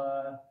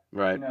tell,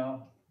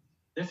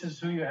 this is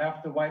who you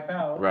have to wipe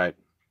out. Right.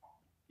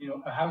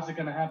 How's it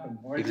going to happen?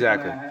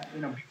 Exactly.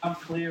 Become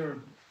clear.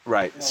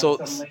 Right. So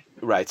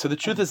the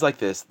truth is like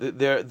this.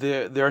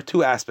 There are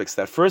two aspects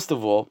to that. First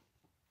of all,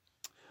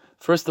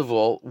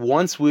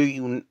 once we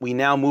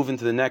now move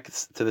into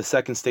the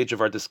second stage of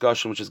our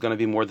discussion, which is going to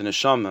be more than a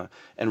Neshama,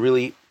 and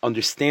really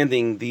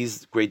understanding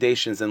these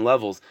gradations and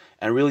levels,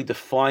 and really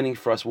defining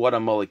for us what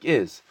Amalek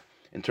is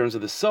in terms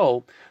of the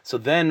soul, so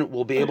then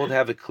we'll be able to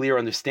have a clear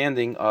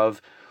understanding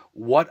of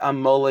what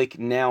Amalek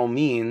now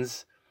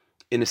means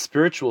in a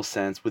spiritual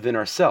sense within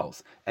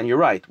ourselves. And you're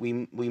right,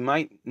 we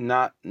might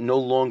no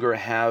longer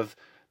have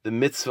the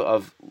mitzvah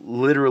of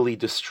literally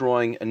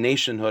destroying a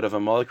nationhood of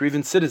Amalek, or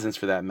even citizens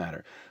for that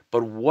matter.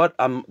 But what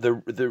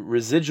the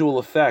residual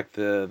effect,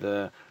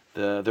 the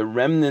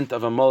remnant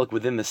of Amalek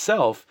within the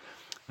self,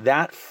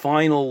 that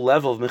final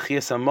level of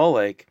Mechias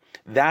Amalek,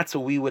 that's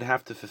what we would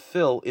have to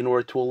fulfill in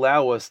order to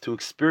allow us to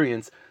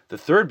experience the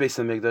third Beis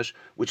Hamikdash,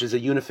 which is a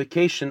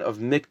unification of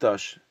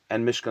Mikdash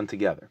and Mishkan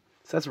together.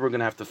 So that's what we're going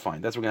to have to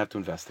find. That's what we're going to have to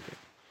investigate.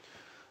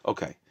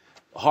 Okay.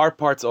 Hard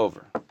part's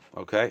over.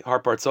 Okay.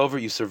 Hard part's over.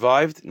 You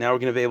survived. Now we're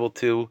going to be able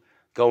to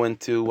go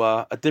into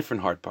a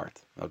different hard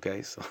part.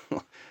 Okay. So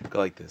go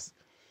like this.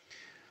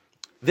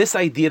 This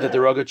idea that the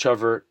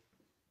Rogatchover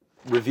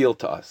revealed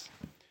to us,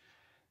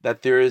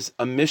 that there is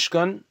a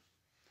Mishkan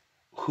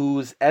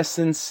whose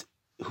essence,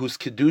 whose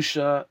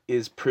Kedusha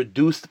is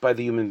produced by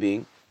the human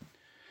being,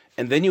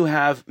 and then you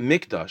have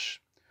Mikdash,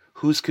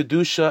 whose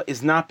Kedusha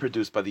is not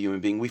produced by the human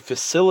being. We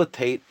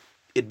facilitate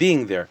it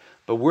being there,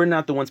 but we're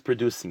not the ones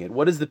producing it.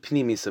 What is the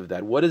pnimis of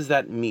that? What does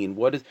that mean?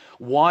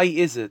 Why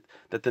is it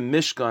that the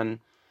Mishkan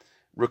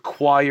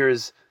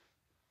requires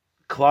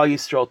Klal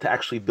Yisrael to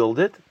actually build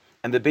it,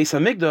 and the Beis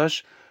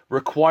Hamikdash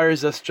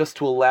requires us just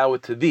to allow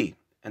it to be,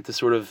 and to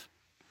sort of,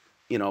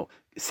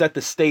 set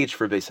the stage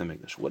for Beis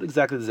Hamikdash? What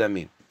exactly does that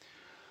mean?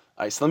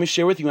 All right, so let me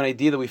share with you an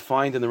idea that we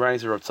find in the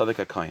writings of Rav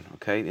Tzadok HaKohen.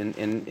 Okay,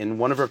 in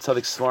one of Rav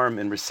Tzadok's svarim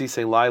in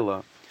Resisei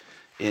Laila,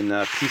 in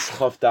Pis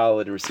Chav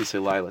Daled in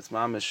Resisei Laila, it's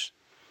mamish.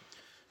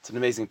 It's an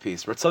amazing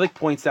piece. Rav Tzadok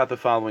points out the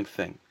following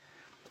thing: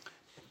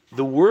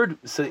 the word,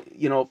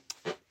 the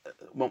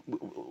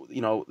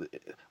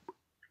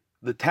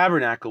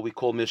tabernacle we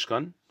call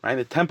Mishkan, right?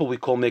 The temple we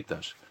call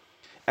Mikdash,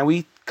 and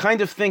we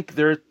kind of think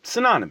they're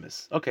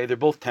synonymous. Okay, they're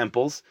both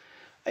temples.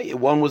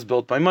 One was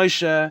built by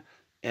Moshe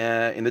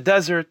in the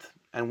desert,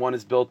 and one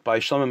is built by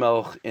Shlomo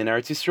Melech in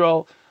Eretz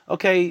Yisrael.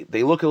 Okay,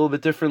 they look a little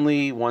bit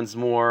differently. One's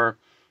more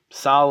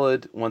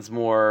solid, one's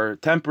more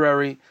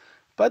temporary,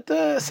 but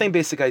the same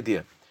basic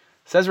idea.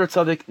 Says Rav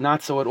Tzadok,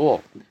 not so at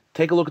all.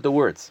 Take a look at the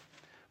words.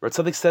 Rav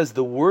Tzadok says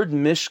the word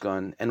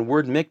Mishkan and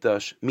word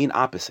Mikdash mean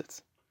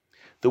opposites.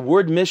 The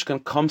word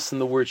Mishkan comes from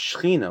the word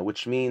Shechina,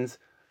 which means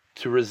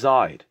to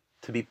reside,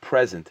 to be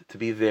present, to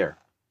be there.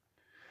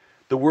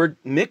 The word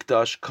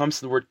Mikdash comes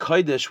from the word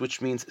Kodesh,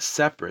 which means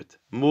separate,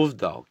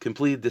 muvdal,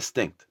 completely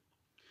distinct.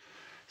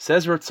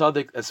 Says Rav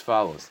Tzadok as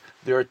follows: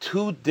 there are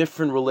two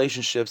different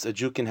relationships a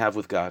Jew can have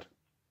with God.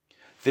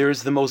 There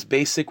is the most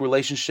basic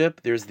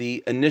relationship. There's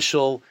the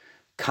initial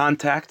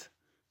contact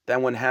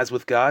that one has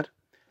with God.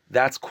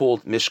 That's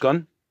called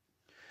Mishkan.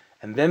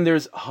 And then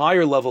there's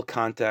higher level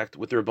contact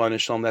with the Rabban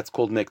Shalom. That's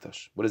called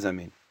Mikdash. What does that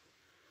mean?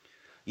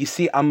 You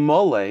see,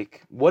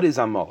 Amalek, what is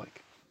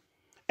Amalek?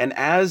 And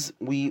as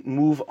we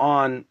move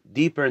on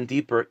deeper and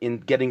deeper in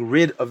getting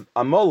rid of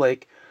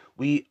Amalek,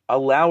 we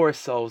allow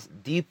ourselves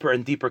deeper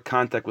and deeper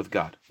contact with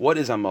God. What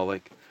is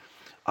Amalek?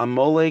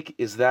 Amalek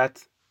is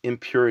that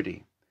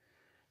impurity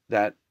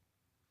that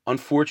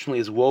unfortunately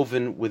is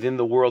woven within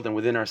the world and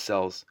within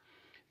ourselves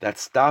that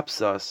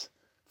stops us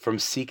from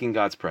seeking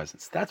God's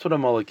presence. That's what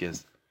Amalek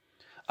is.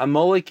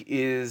 Amalek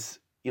is,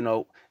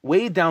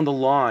 way down the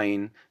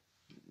line,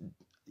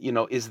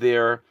 is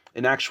there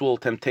an actual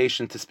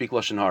temptation to speak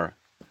Lashon Hara?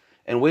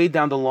 And way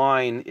down the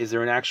line, is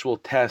there an actual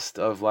test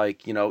of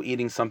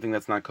eating something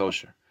that's not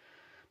kosher?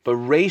 But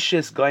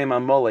Reishis, Goyim,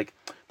 Amalek,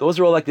 those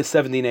are all like the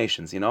 70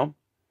 nations,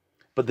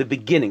 But the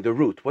beginning, the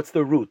root, what's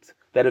the root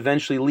that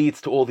eventually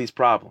leads to all these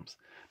problems?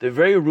 The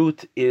very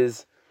root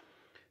is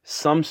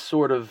some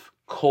sort of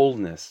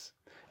coldness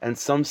and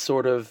some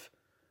sort of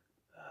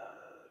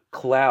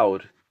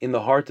cloud in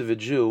the heart of a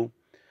Jew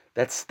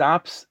that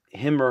stops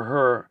him or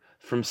her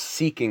from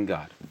seeking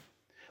God.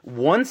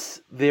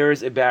 Once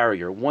there's a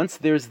barrier, once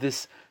there's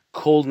this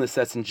coldness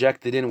that's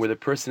injected in where the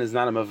person is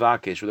not a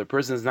mavakesh, where the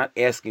person is not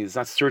asking, is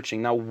not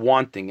searching, not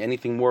wanting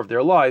anything more of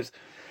their lives,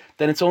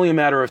 then it's only a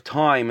matter of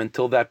time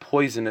until that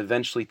poison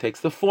eventually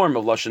takes the form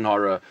of Lashon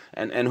Hara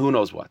and who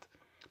knows what.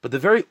 But the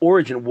very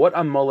origin, what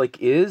Amalek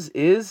is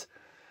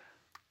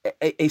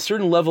a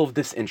certain level of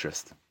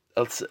disinterest.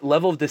 A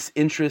level of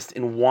disinterest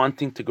in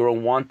wanting to grow,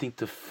 wanting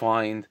to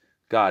find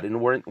God,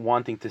 and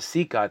wanting to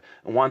seek God,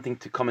 and wanting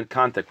to come in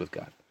contact with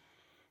God.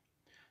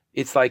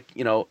 It's like,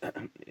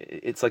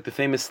 it's like the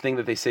famous thing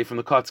that they say from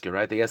the Kotzker,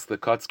 right? They asked the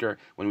Kotzker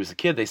when he was a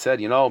kid, they said,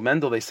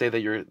 Mendel, they say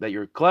that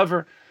you're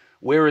clever.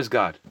 Where is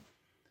God?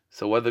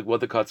 So what the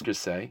Kotzkers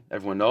say,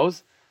 everyone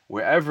knows,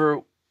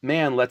 wherever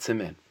man lets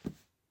him in.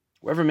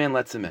 Wherever man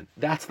lets him in.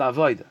 That's the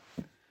Avodah.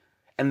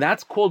 And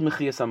that's called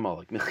Mechias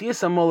Amalek.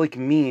 Mechias Amalek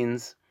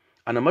means,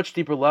 on a much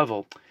deeper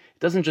level, it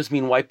doesn't just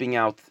mean wiping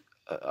out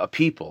a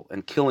people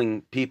and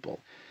killing people.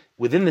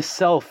 Within the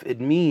self,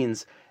 it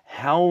means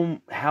how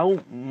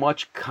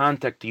much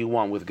contact do you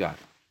want with God?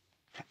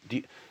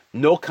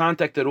 No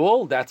contact at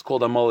all? That's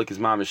called Amalek is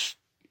mamish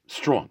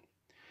strong.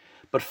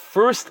 But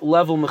first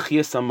level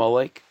Mechias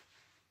Amalek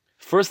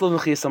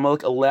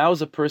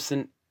allows a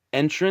person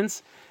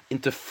entrance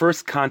into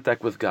first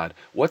contact with God.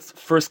 What's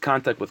first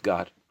contact with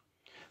God?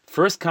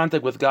 First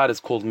contact with God is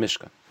called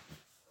Mishkan.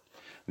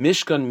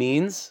 Mishkan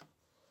means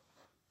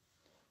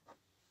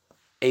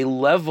a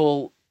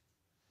level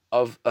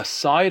of a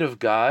side of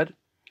God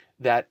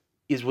that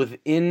is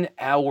within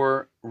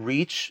our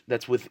reach,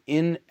 that's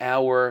within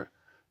our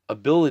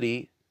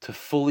ability to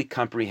fully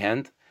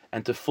comprehend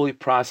and to fully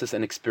process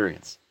and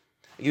experience.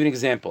 I'll give you an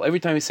example. Every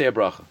time you say a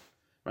bracha,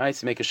 right?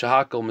 So make a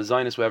shahakal,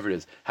 mezainis, whatever it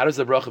is. How does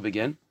the bracha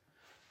begin?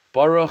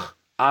 Baruch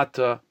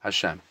Ata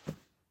Hashem.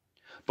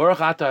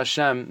 Baruch Ata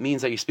Hashem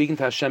means that you're speaking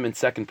to Hashem in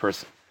second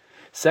person.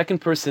 Second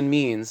person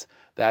means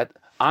that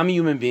I'm a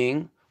human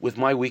being with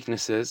my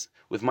weaknesses,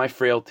 with my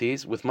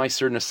frailties, with my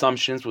certain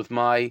assumptions, with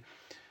my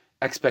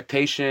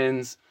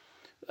expectations.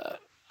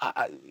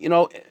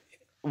 1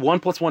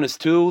 + 1 is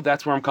 2.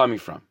 That's where I'm coming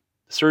from.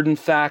 Certain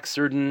facts,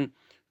 certain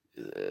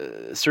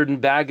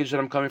baggage that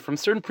I'm coming from,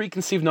 certain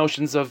preconceived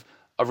notions of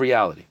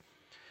reality.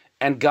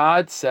 And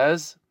God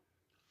says,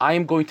 I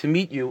am going to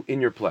meet you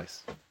in your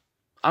place.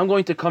 I'm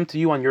going to come to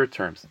you on your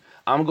terms.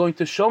 I'm going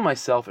to show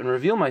myself and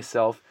reveal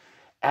myself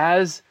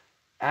as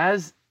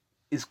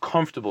is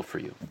comfortable for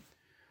you.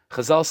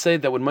 Chazal say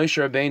that when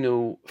Moshe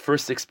Rabbeinu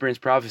first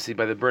experienced prophecy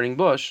by the burning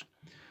bush,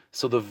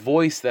 so the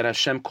voice that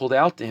Hashem called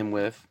out to him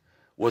with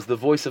was the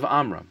voice of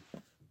Amram.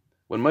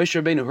 When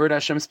Moshe Rabbeinu heard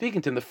Hashem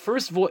speaking to him, the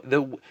first voice,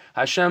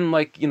 Hashem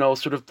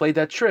sort of played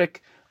that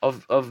trick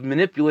of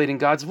manipulating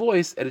God's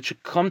voice, and it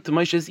should come to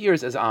Moshe's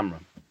ears as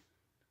Amram.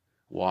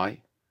 Why?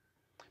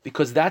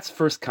 Because that's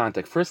first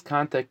contact. First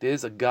contact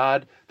is a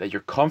God that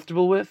you're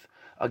comfortable with,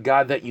 a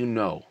God that you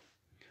know,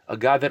 a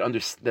God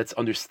that's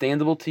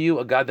understandable to you,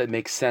 a God that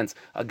makes sense,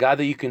 a God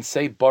that you can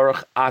say,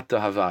 Baruch Ata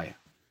Havaya.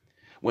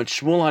 When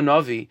Shmuel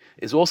HaNavi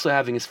is also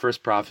having his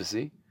first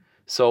prophecy,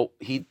 so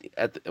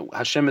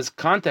Hashem is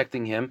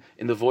contacting him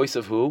in the voice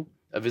of who?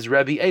 Of his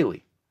Rebbe Eli.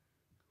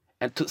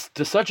 And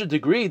to such a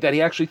degree that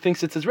he actually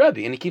thinks it's his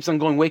Rebbe, and he keeps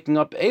on waking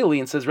up Eli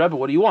and says, Rebbe,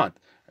 what do you want?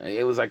 And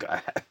Eli was like,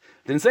 I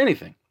didn't say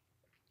anything.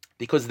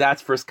 Because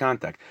that's first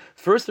contact.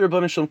 First, the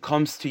Rebbeinu Shalom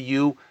comes to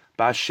you,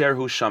 Ba'asher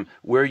Hu Sham,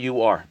 where you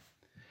are.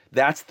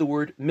 That's the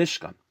word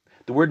Mishkan.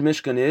 The word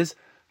Mishkan is,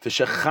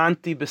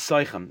 V'shechanti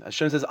b'soichem.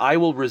 Hashem says, I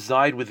will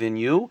reside within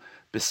you,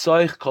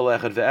 b'soich kol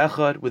echad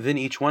ve'echad, within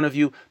each one of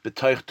you,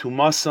 b'toich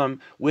tumasam,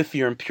 with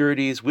your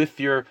impurities, with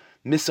your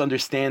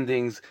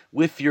misunderstandings,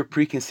 with your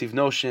preconceived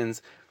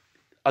notions,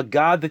 a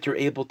God that you're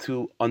able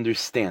to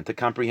understand, to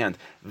comprehend.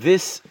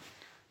 There's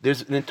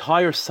an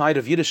entire side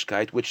of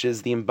Yiddishkeit, which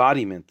is the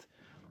embodiment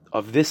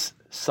of this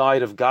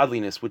side of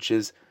godliness, which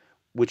is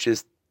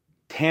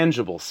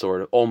tangible,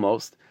 sort of,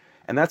 almost,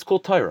 and that's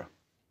called Torah.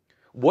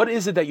 What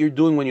is it that you're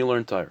doing when you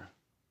learn Torah?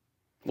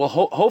 Well,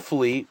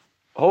 hopefully,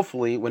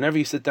 whenever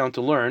you sit down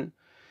to learn,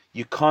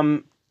 you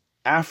come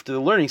after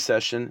the learning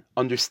session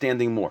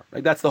understanding more.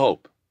 Right? That's the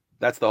hope.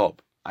 That's the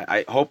hope.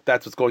 I hope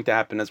that's what's going to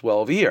happen as well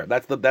over here.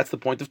 That's the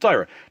point of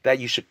Torah, that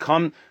you should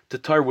come to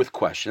Torah with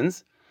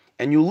questions,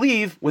 and you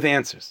leave with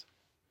answers.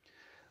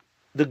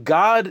 The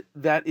God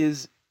that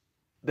is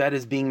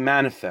being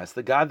manifest,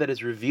 the God that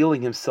is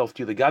revealing himself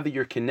to you, the God that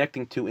you're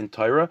connecting to in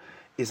Torah,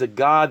 is a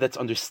God that's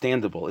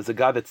understandable, is a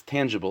God that's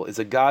tangible, is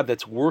a God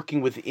that's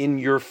working within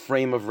your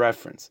frame of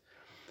reference.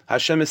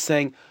 Hashem is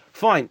saying,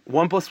 fine,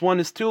 1 + 1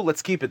 is 2,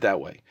 let's keep it that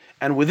way.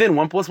 And within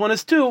 1 + 1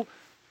 is 2,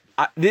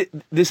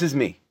 this is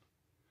me.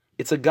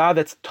 It's a God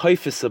that's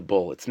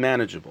toifisable, it's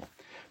manageable.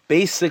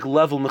 Basic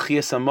level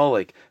Mechias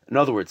Amalek, in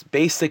other words,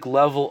 basic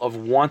level of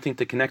wanting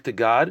to connect to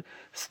God,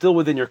 still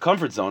within your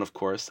comfort zone, of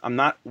course. I'm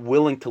not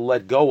willing to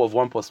let go of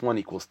 1 +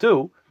 1 =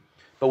 2,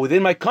 but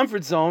within my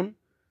comfort zone,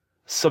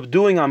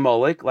 subduing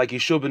Amalek, like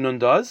Yeshua ben Nun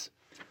does,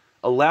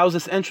 allows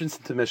us entrance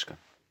into Mishkan.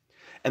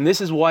 And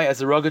this is why, as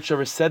the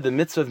Rogatchover said, the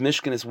mitzvah of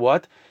Mishkan is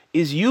what?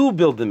 Is you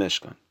build the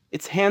Mishkan.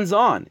 It's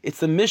hands-on. It's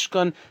the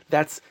Mishkan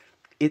that's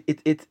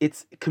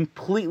it's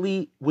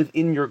completely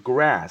within your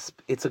grasp.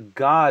 It's a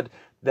God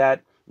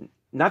that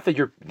not that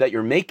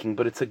you're making,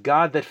 but it's a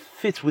God that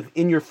fits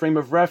within your frame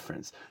of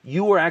reference.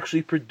 You are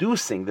actually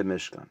producing the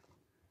Mishkan.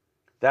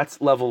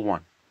 That's level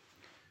one.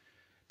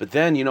 But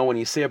then, when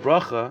you say a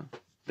bracha,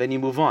 then you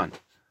move on.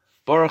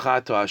 Baruch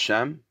ato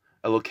Hashem,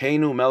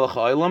 Elokeinu melech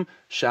ha'olam,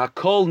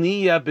 she'akol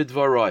niya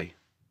bidvaroi.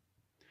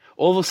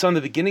 All of a sudden,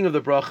 the beginning of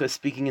the bracha is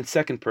speaking in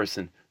second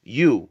person.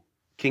 You,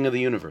 King of the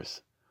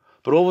universe.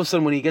 But all of a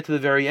sudden, when you get to the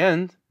very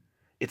end,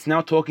 it's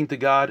now talking to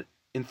God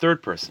in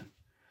third person.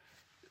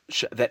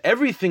 That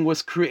everything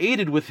was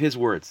created with His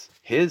words.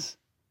 His.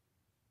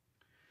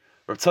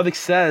 Rav Tzadok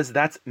says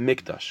that's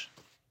Mikdash.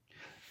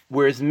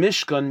 Whereas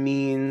Mishkan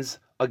means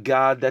a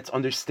God that's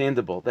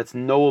understandable, that's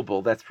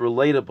knowable, that's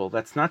relatable,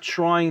 that's not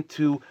trying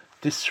to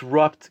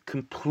disrupt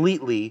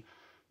completely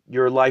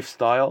your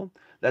lifestyle,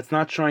 that's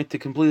not trying to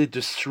completely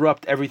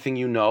disrupt everything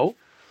you know.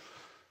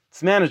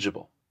 It's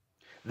manageable.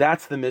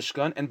 That's the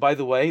Mishkan, and by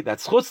the way,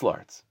 that's Chutz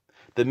La'aretz.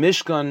 The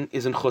Mishkan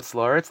is in Chutz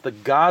La'aretz. The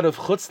God of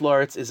Chutz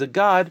La'aretz is a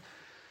God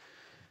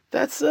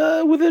that's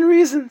within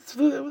reason.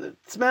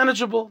 It's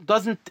manageable. It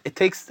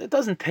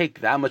doesn't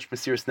take that much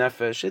Mesiras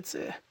Nefesh.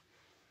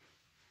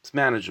 It's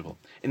manageable.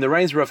 In the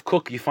writings of Rav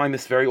Kook, you find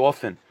this very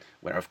often.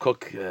 When Rav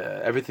Kook,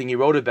 everything he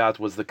wrote about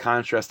was the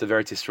contrast of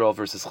Eretz Yisrael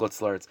versus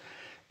Chutz La'aretz.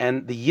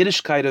 And the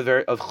Yiddishkeit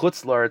of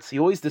Chutz La'aretz, he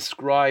always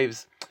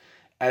describes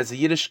as a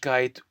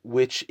Yiddishkeit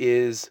which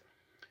is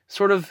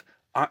sort of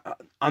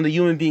on the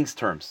human being's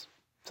terms.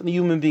 It's on the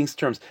human being's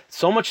terms.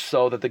 So much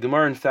so that the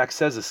Gemara, in fact,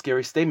 says a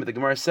scary statement. The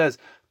Gemara says,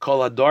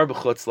 Kol hadar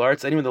b'chutz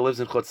la'aretz, anyone that lives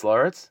in Chutz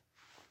La'aretz,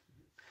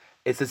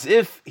 it's as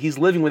if he's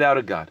living without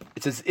a God.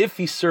 It's as if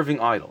he's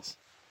serving idols.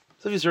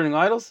 So if he's serving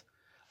idols,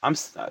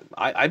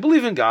 I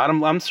believe in God.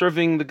 I'm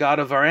serving the God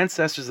of our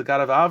ancestors, the God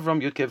of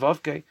Avram, Yudke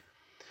Vavke.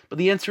 But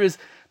the answer is,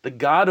 the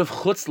God of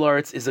Chutz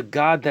La'aretz is a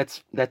God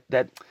that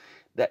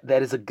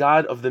is a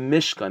God of the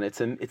Mishkan.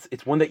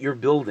 It's one that you're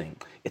building.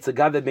 It's a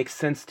God that makes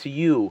sense to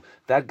you.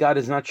 That God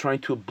is not trying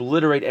to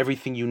obliterate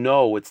everything you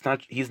know.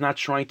 He's not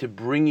trying to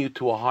bring you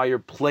to a higher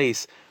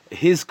place,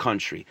 His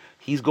country.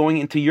 He's going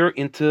into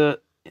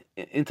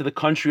the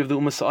country of the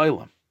Umas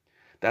Ha'olam.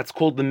 That's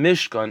called the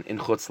Mishkan in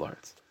Chutz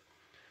La'aretz.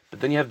 But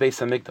then you have Beis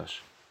HaMikdash.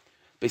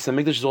 Beis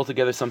HaMikdash is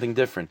altogether something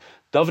different.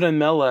 David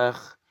HaMelech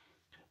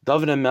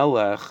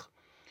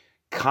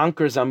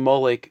conquers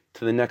Amalek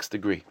to the next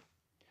degree.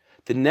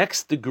 The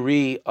next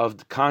degree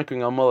of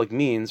conquering Amalek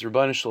means,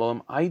 Ribbono Shel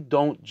Olam, I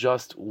don't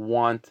just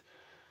want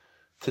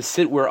to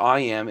sit where I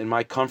am in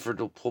my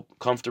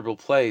comfortable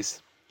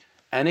place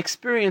and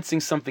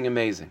experiencing something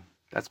amazing.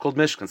 That's called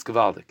Mishkan, it's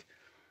Gavaldik.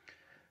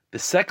 The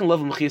second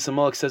level of Mechias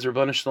Amalek says,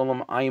 Ribbono Shel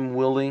Olam, I am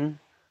willing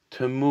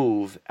to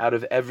move out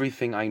of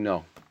everything I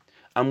know.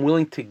 I'm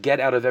willing to get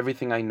out of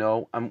everything I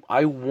know.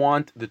 I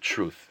want the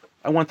truth.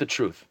 I want the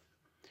truth.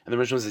 And the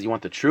Rishon says, you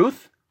want the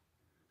truth?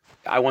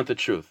 I want the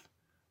truth.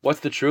 What's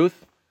the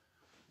truth?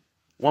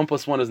 1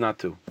 + 1 is not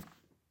 2.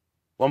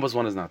 1 +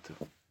 1 is not 2.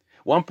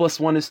 1 +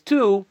 1 is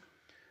 2.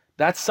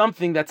 That's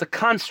something, that's a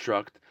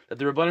construct that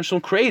the Ribbono Shel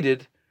Olam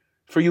created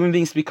for human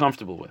beings to be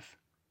comfortable with.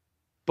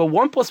 But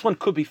 1 + 1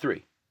 could be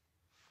 3.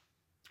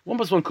 1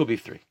 + 1 could be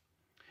 3.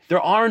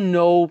 There are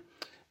no...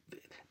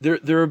 The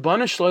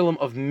Ribbono Shel Olam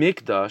of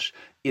Mikdash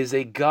is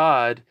a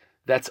God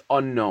that's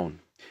unknown.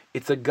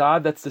 It's a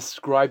God that's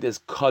described as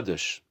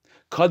Kaddish.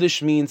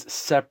 Kaddish means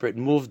separate,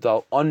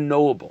 muvdal,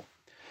 unknowable.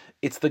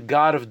 It's the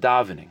God of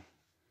davening.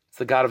 It's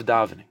the God of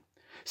davening.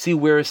 See,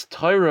 whereas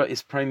Torah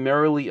is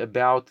primarily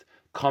about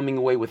coming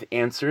away with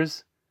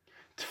answers,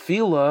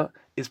 Tefillah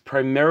is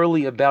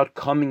primarily about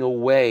coming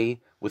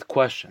away with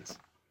questions.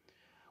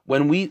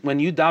 When you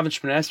daven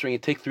Shemona Esrei and you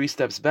take 3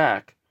 steps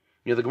back,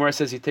 the Gemara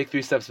says you take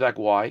 3 steps back.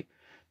 Why?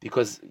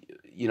 Because,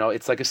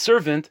 it's like a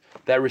servant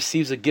that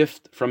receives a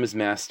gift from his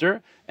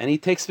master, and he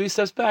takes 3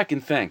 steps back in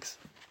thanks.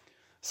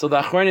 So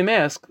the Achronim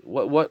ask,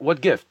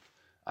 what gift?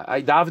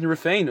 I daven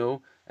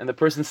Rifeinu, and the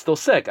person's still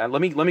sick. Let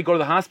me go to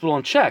the hospital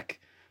and check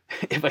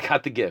if I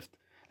got the gift,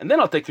 and then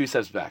I'll take 3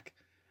 steps back.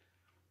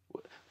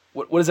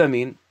 What does that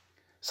mean?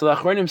 So the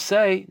Achronim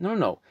say,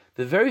 no.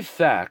 The very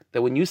fact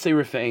that when you say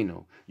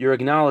Rifeinu, you're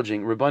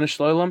acknowledging, Ribbono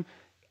Shel Olam,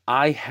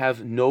 I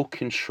have no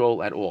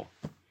control at all.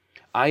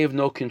 I have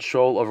no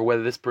control over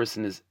whether this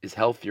person is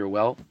healthy or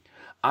well.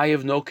 I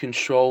have no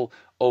control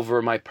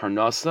over my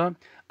parnasa.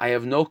 I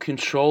have no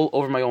control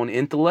over my own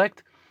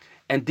intellect.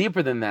 And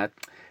deeper than that,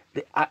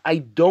 I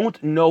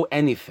don't know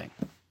anything.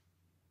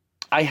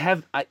 I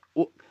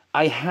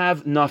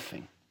have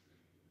nothing.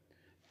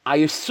 I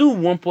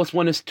assume 1 +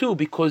 1 is 2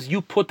 because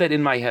you put that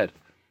in my head.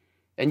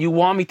 And you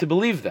want me to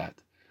believe that.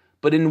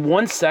 But in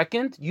 1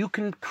 second, you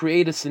can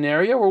create a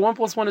scenario where 1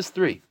 + 1 is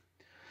 3.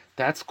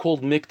 That's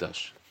called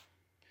Mikdash.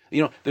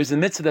 There's a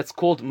mitzvah that's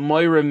called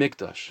Moira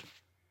Mikdash.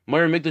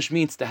 Moira Mikdash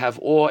means to have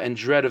awe and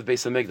dread of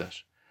Beis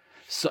HaMikdash.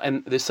 So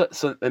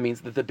that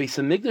means that the Beis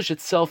HaMikdash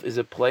itself is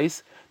a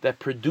place that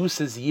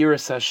produces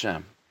Yiras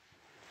Hashem.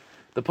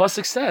 The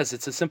pasuk says,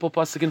 it's a simple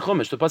pasuk in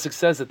Chumash. The pasuk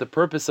says that the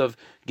purpose of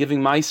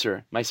giving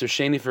Meiser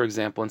Sheni, for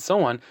example, and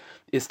so on,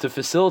 is to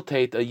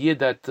facilitate a yid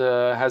that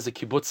has a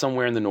kibbutz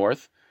somewhere in the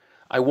north.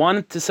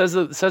 Says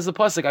the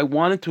pasuk, I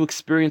wanted to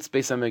experience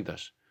Beis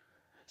Hamikdash.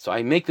 So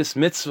I make this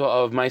mitzvah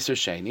of Meiser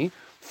Sheni,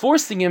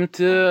 forcing him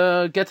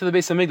to get to the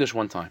Beis Hamikdash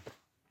one time.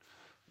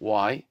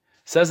 Why?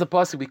 Says the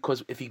pasuk,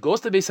 because if he goes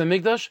to Beis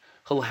Hamikdash,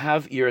 he'll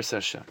have Yiras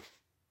Hashem.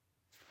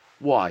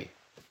 Why?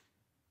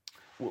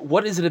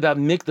 What is it about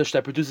Mikdash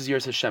that produces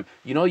Yiras Hashem?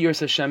 You know what Yiras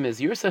Hashem is?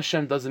 Yiras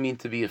Hashem doesn't mean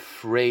to be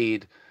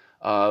afraid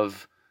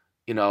of,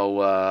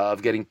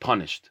 of getting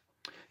punished.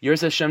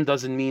 Yiras Hashem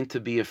doesn't mean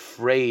to be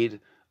afraid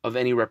of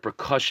any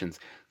repercussions.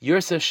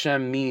 Yiras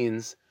Hashem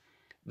means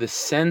the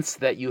sense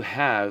that you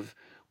have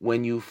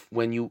when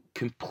you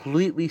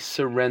completely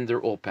surrender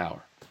all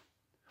power.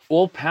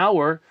 All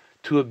power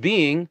to a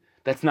being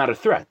that's not a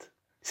threat.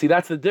 See,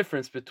 that's the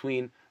difference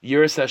between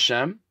Yiras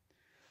Hashem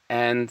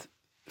and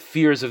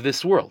fears of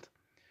this world.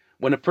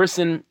 When a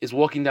person is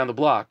walking down the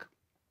block,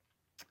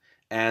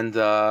 and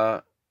there's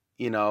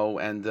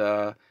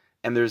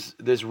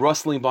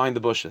rustling behind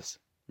the bushes,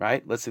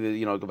 right? Let's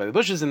say go by the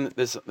bushes and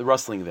there's the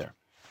rustling there.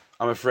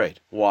 I'm afraid.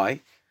 Why?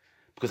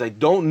 Because I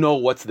don't know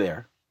what's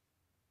there,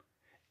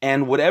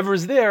 and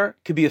whatever's there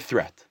could be a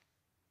threat.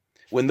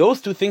 When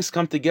those two things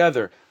come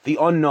together, the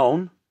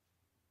unknown,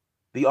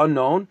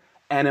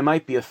 and it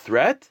might be a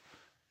threat,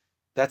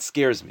 that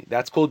scares me.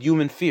 That's called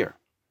human fear.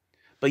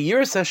 But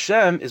Yiras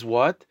Hashem is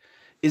what?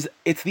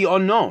 It's the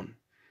unknown.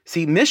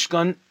 See,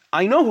 Mishkan,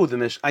 I know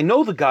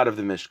the God of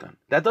the Mishkan.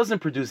 That doesn't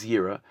produce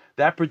Yira.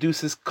 That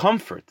produces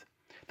comfort.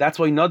 That's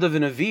why Nadav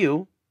and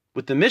Avihu,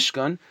 with the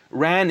Mishkan,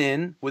 ran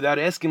in without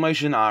asking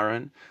Moshe and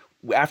Aaron,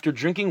 after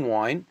drinking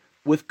wine,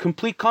 with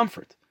complete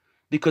comfort.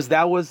 Because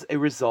that was a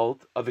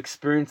result of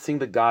experiencing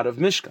the God of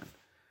Mishkan.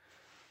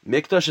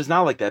 Mikdash is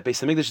not like that.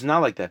 Beis Hamikdash is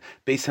not like that.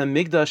 Beis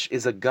Hamikdash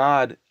is a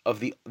God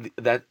of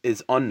that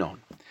is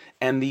unknown.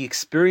 And the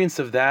experience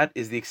of that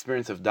is the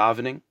experience of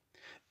davening.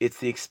 It's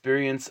the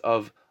experience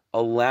of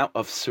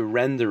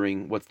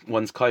surrendering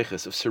one's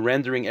kaiches, of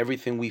surrendering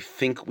everything we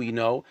think we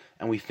know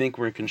and we think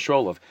we're in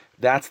control of.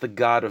 That's the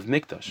God of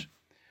Mikdash.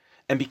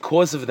 And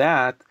because of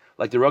that,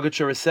 like the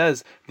Rogatchover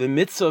says, the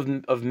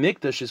mitzvah of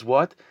Mikdash is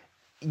what?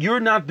 You're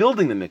not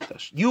building the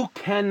Mikdash. You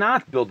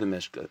cannot build the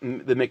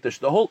Mikdash.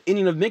 The whole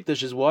inyan of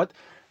Mikdash is what?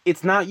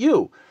 It's not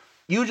you.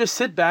 You just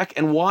sit back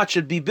and watch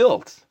it be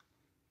built.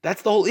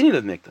 That's the whole inyan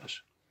of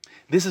Mikdash.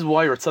 This is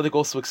why Rav Tzadok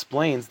also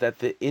explains that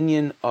the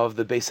inyan of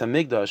the Beis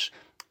Hamikdash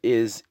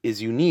is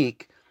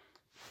unique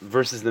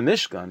versus the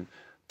Mishkan.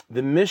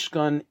 The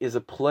Mishkan is a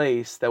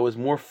place that was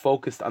more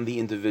focused on the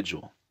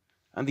individual.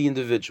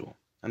 Moshe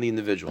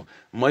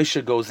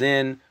goes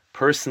in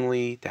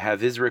personally to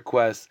have his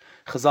requests.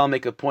 Chazal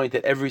make a point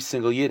that every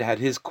single Yid had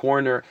his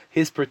corner,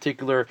 his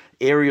particular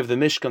area of the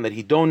Mishkan that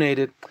he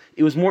donated.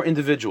 It was more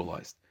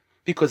individualized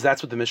because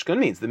that's what the Mishkan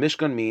means. The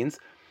Mishkan means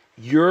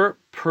your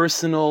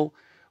personal,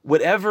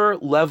 whatever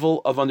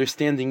level of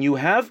understanding you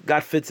have,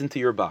 God fits into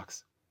your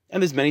box.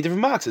 And there's many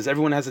different boxes.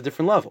 Everyone has a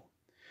different level.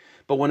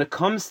 But when it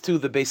comes to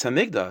the Beis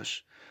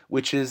Hamikdash,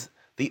 which is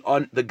the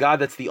God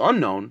that's the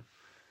unknown,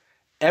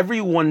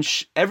 everyone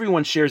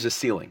shares a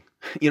ceiling.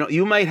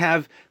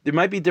 There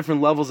might be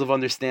different levels of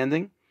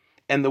understanding,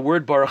 and the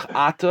word Baruch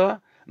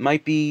Ata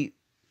might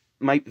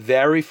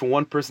vary from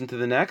one person to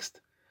the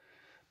next.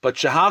 But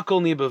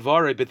Shahakol Ni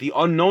Bavare, but the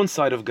unknown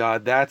side of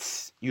God,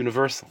 that's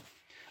universal.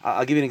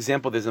 I'll give you an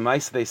example. There's a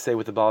Maisa they say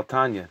with the Baal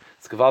Tanya.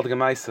 It's Gavaldige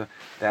Maisa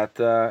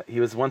that he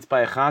was once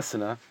by a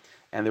chasana,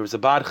 and there was a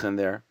Badchan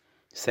there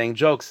saying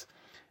jokes,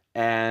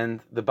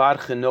 and the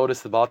Badchan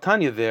noticed the Baal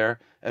Tanya there,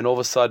 and all of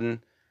a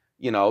sudden,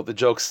 the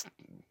jokes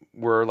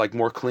were like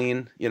more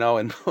clean,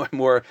 and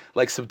more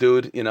like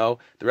subdued. The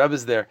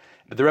Rebbe's there,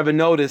 but the Rebbe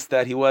noticed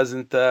that he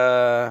wasn't,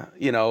 doing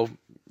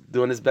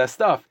his best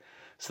stuff.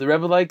 So the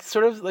Rebbe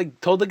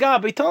told the guy,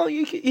 but he told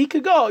him he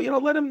could go,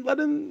 let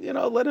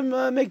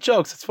him make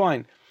jokes. It's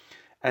fine.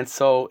 And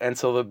so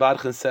the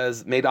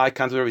Badchan made eye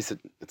contact with the Rebbe. He said,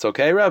 "It's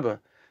okay, Rebbe."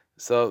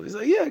 So he's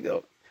like, "Yeah,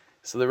 go."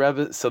 So the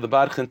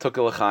Badchan took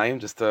a l'chaim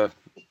just to,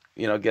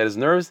 get his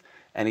nerves,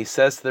 and he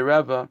says to the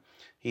Rebbe,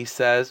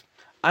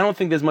 "I don't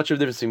think there's much of a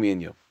difference between me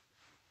and you.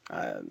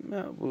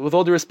 With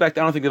all due respect,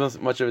 I don't think there's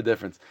much of a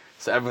difference."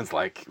 So everyone's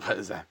like, "What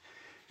is that?"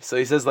 So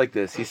he says like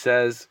this. He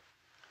says,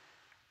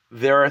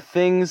 "There are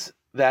things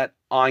that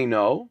I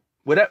know.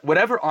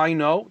 Whatever I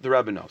know, the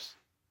Rebbe knows.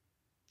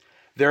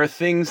 There are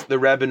things the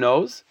Rebbe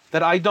knows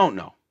that I don't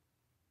know.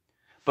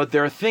 But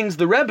there are things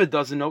the Rebbe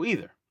doesn't know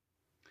either.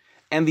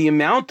 And the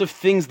amount of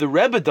things the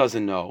Rebbe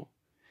doesn't know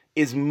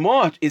is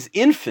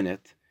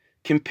infinite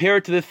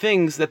compared to the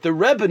things that the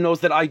Rebbe knows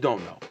that I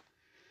don't know.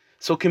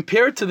 So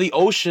compared to the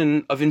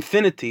ocean of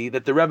infinity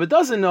that the Rebbe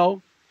doesn't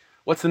know,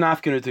 what's the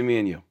nafkina to me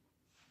and you?"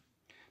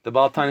 The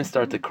Baal Tanya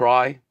started to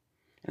cry,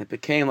 and it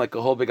became like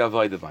a whole big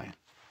avodah vayim.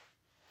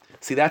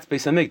 See, that's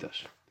Beis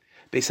Hamikdash.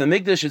 Beis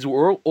Hamikdash is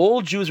where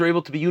all Jews are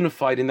able to be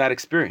unified in that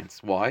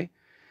experience. Why?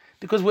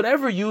 Because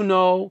whatever you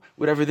know,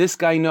 whatever this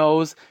guy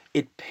knows,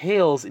 it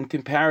pales in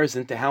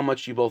comparison to how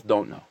much you both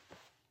don't know.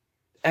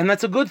 And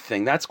that's a good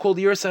thing. That's called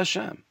Yiras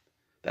Hashem.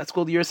 That's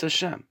called Yiras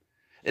Hashem.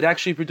 It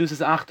actually produces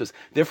Achdus.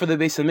 Therefore, the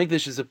Beis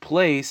HaMikdash is a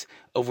place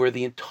of where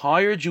the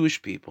entire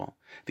Jewish people,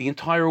 the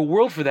entire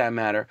world for that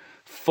matter,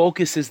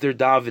 focuses their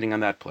davening on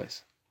that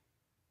place.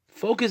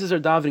 Focuses their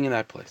davening in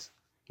that place.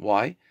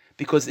 Why?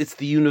 Because it's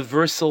the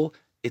universal,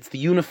 it's the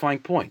unifying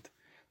point.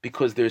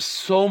 Because there's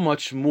so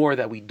much more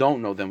that we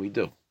don't know than we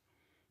do.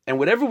 And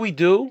whatever we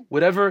do,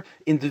 whatever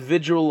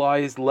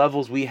individualized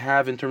levels we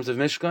have in terms of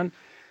Mishkan,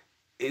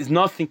 is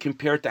nothing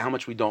compared to how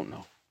much we don't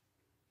know.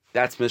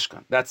 That's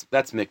Mishkan. That's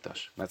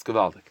Mikdash. That's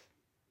Gavaldik.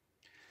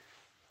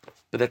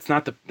 But that's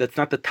not the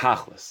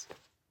Tachlis.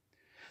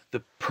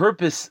 The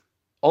purpose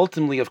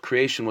ultimately of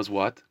creation was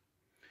what?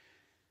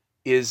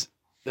 Is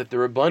that the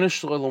Ribono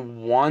Shel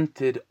Olam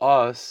wanted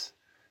us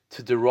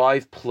to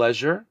derive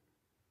pleasure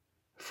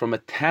from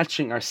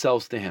attaching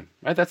ourselves to Him.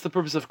 Right? That's the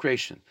purpose of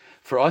creation.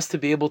 For us to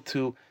be able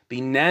to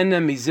be nana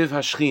miziv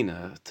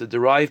hashchina, to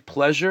derive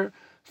pleasure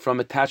from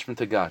attachment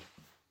to God.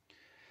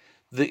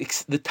 The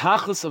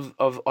tachlis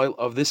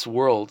of this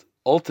world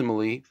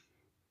ultimately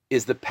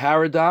is the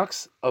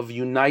paradox of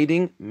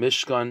uniting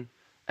Mishkan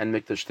and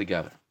Mikdash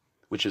together,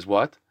 which is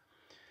what?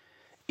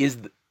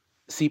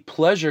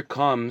 Pleasure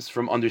comes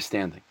from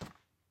understanding.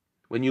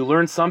 When you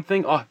learn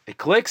something, it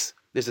clicks,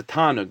 there's a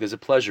tanug, there's a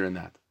pleasure in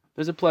that.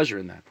 There's a pleasure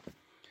in that.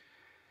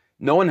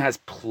 No one has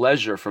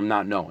pleasure from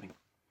not knowing,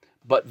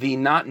 but the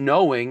not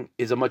knowing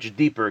is a much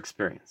deeper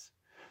experience.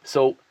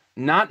 So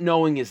not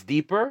knowing is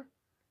deeper,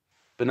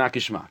 but not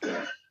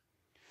geshmak.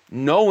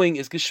 Knowing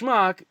is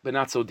geshmak, but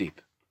not so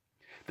deep.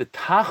 The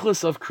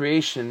tachlis of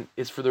creation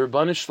is for the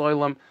Ribono Shel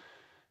Olam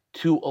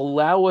to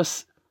allow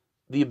us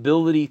the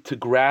ability to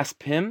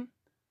grasp Him,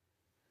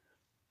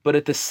 but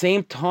at the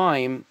same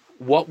time,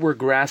 what we're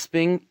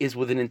grasping is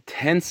with an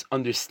intense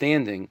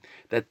understanding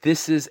that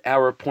this is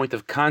our point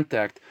of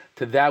contact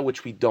to that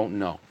which we don't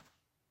know.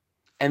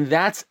 And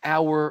that's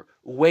our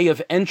way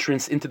of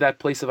entrance into that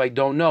place of I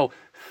don't know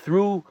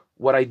through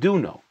what I do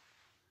know.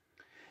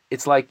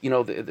 It's like, one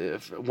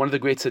of the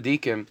great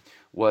tzaddikim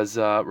was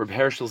Reb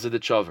Hershel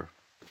Zidichover.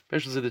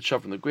 Hershel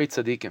Zidichover, the great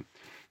tzaddikim.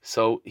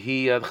 So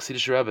he, the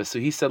Chassidish Rebbe, so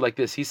he said like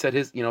this. He said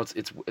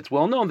it's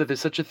well known that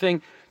there's such a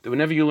thing that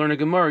whenever you learn a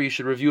Gemara, you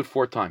should review it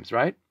 4 times,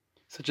 right?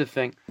 Such a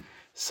thing.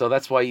 So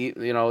that's why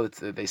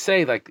they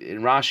say like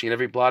in Rashi, in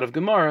every blot of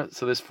Gemara,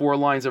 so there's 4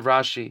 lines of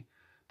Rashi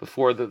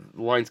before the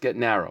lines get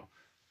narrow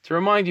to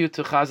remind you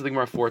to chaz the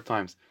Gemara 4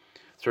 times.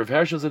 So Reb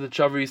Hershel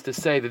Zidichover used to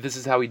say that this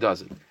is how he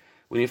does it.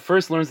 When he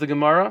first learns the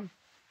Gemara,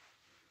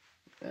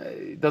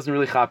 he doesn't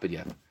really chop it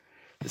yet.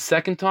 The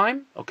second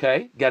time,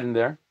 okay, get in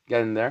there.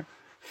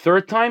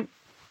 3rd time,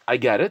 I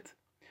get it.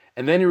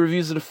 And then he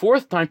reviews it a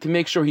 4th time to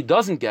make sure he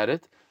doesn't get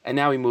it, and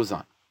now he moves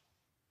on.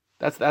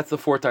 That's the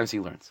 4 times he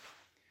learns.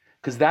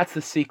 Because that's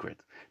the secret.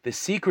 The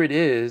secret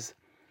is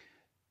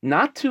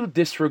not to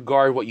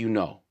disregard what you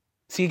know.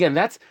 See, again,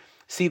 that's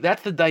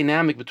the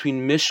dynamic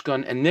between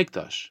Mishkan and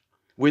Mikdash,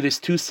 where there's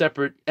 2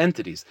 separate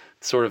entities,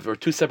 or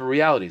 2 separate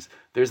realities.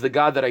 There's the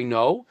God that I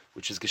know,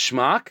 which is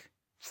Geshmak,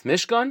 it's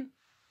Mishkan,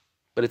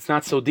 but it's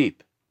not so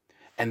deep.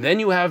 And then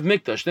you have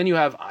Mikdash. Then you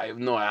have, I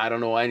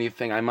don't know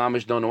anything. I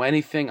mamish don't know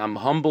anything. I'm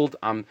humbled.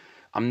 I'm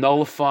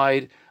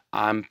nullified.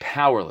 I'm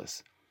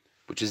powerless,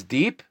 which is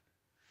deep.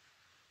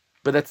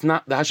 But that's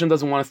not. The Hashem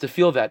doesn't want us to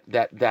feel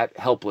that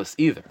helpless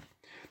either.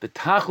 The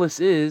tachlis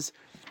is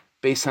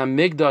Beis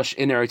HaMikdash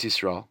in Eretz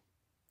Yisrael.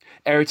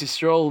 Eretz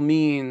Yisrael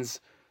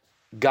means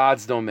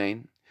God's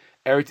domain.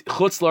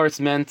 Chutz La'aretz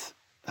meant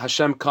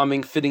Hashem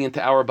coming, fitting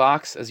into our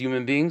box as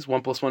human beings.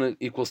 1 + 1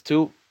 =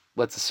 2.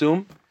 Let's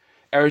assume.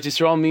 Eretz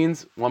Yisrael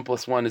means 1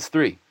 + 1 is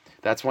 3.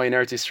 That's why in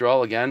Eretz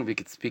Yisrael, again, we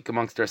could speak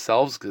amongst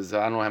ourselves, because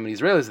I don't know how many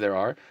Israelis there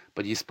are,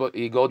 but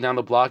you go down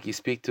the block, you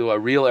speak to a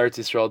real Eretz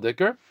Yisrael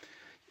dicker.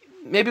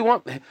 Maybe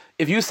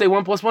if you say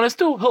 1 + 1 is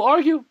 2, he'll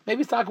argue.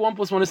 Maybe it's not 1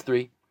 + 1 is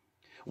 3.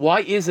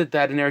 Why is it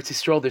that in Eretz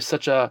Yisrael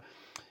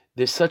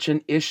there's such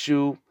an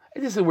issue, I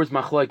just say the words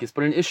machlokes,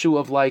 but an issue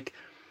of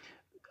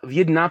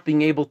Yid not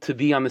being able to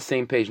be on the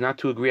same page, not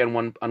to agree on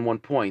one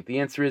point? The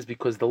answer is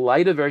because the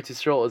light of Eretz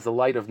Yisrael is the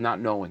light of not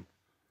knowing.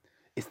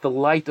 It's the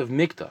light of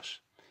Mikdash.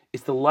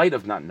 It's the light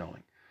of not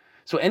knowing.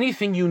 So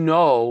anything you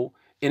know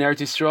in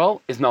Eretz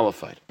Yisrael is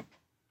nullified.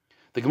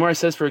 The Gemara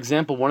says, for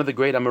example, one of the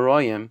great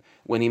Amoraim,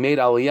 when he made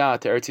Aliyah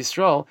to Eretz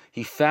Yisrael,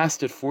 he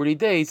fasted 40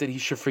 days that he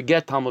should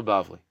forget Talmud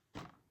Bavli.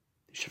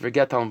 He should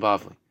forget Talmud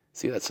Bavli.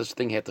 See, that's such a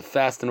thing. He had to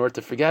fast in order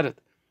to forget it.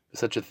 There's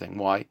such a thing.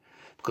 Why?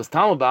 Because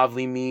Talmud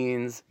Bavli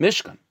means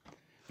Mishkan.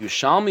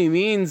 Yerushalmi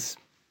means,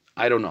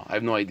 I don't know. I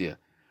have no idea.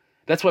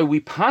 That's why we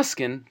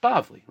paskin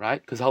Bavli,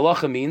 right? Because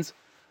halacha means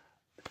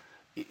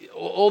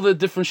all the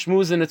different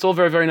shmuz, and it's all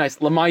very, very nice.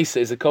 Lamaisa,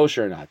 is it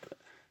kosher or not?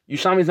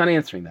 Yerushalmi is not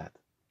answering that.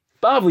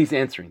 Bavli is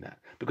answering that.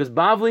 Because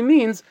Bavli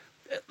means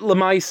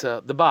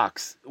Lamaisa, the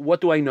box.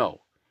 What do I know?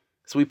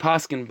 So we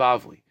paskin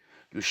Bavli.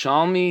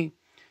 Yerushalmi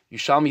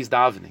is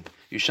davening.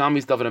 Yerushalmi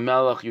is David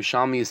HaMelech.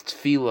 Yerushalmi is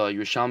tefillah.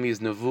 Yerushalmi is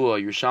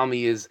nevuah.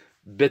 Yerushalmi is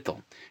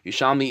bittul.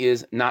 Yerushalmi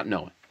is not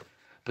knowing.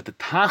 But the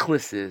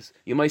tachlis is,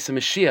 Yemaisa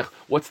Mashiach,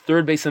 what's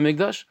third Beis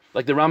HaMikdash?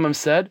 Like the Rambam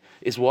said,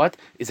 is what?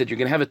 Is that you're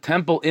going to have a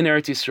temple in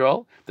Eretz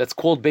Yisrael that's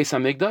called Beis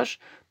HaMikdash,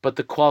 but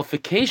the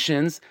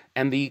qualifications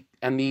and the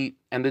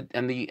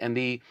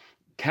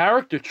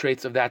character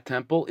traits of that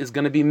temple is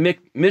going to be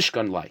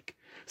Mishkan-like.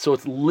 So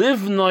it's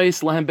live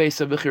nice lahem beis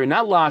habichur,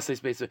 not las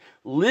beis habichur.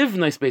 Live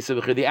nice beis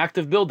habichur, the act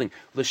of building.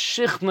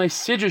 L'shich nice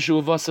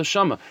sidrishu avas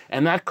hashama,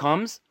 and that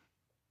comes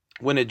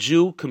when a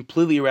Jew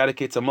completely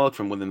eradicates Amalek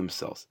from within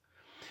themselves.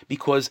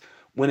 Because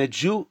when a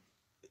Jew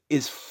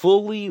is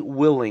fully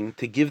willing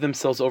to give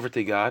themselves over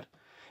to God,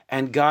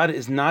 and God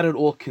is not at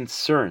all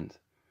concerned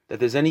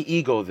that there's any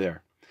ego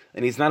there,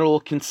 and He's not at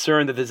all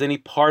concerned that there's any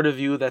part of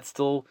you that's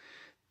still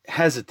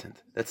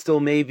hesitant, that's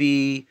still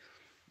maybe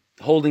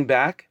holding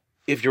back.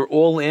 If you're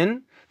all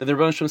in, then the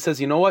Rebbe Shalom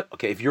says, you know what?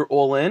 Okay, if you're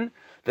all in,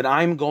 then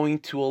I'm going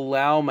to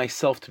allow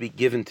myself to be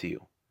given to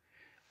you.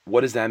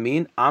 What does that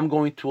mean? I'm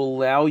going to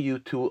allow you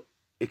to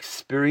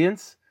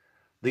experience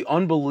the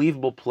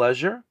unbelievable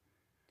pleasure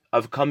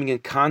of coming in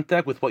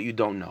contact with what you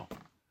don't know.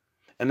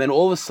 And then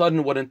all of a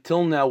sudden, what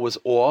until now was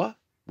awe,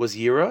 was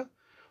yira,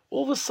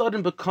 all of a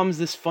sudden becomes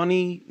this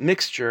funny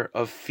mixture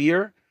of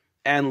fear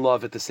and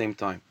love at the same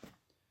time.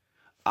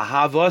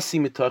 Ahavasi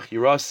mitoch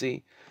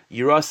yirasi,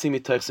 yirasi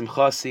mitoch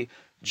simchasi,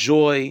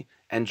 joy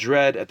and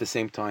dread at the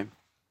same time.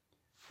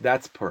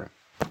 That's Purim.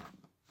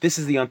 This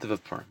is the Yontif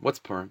of Purim. What's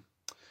Purim?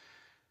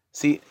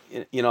 See,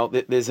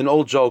 there's an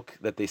old joke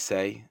that they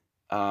say,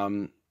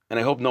 and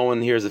I hope no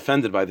one here is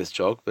offended by this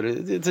joke, but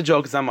it's a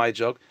joke, it's not my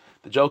joke.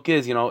 The joke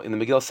is, in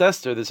the Megillah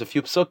Esther, there's a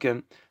few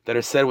psukim that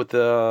are said with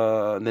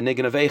the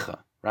niggin of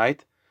Eicha,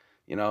 right?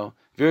 So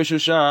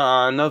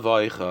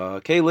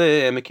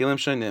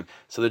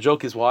the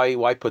joke is,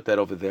 why put that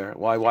over there?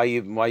 Why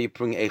you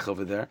bring Eicha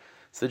over there?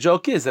 So the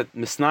joke is that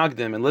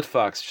Misnagdim and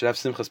Litvax should have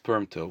Simchas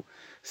Purim too.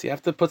 So you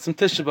have to put some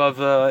Tisha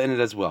B'Av in it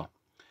as well.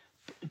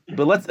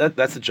 But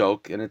that's a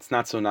joke, and it's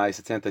not so nice.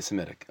 It's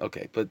anti-Semitic.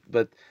 Okay, but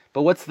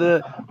what's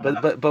the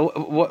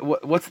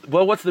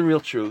what's the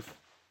real truth?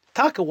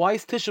 Taka, why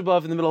is Tisha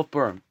B'Av in the middle of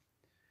Purim?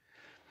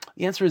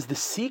 The answer is the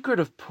secret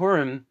of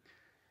Purim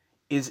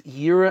is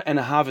Yira and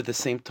Ahav at the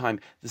same time.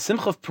 The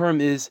Simcha of Purim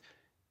is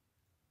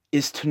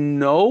to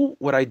know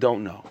what I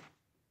don't know.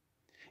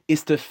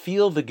 Is to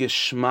feel the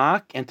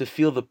geschmack and to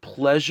feel the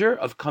pleasure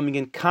of coming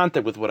in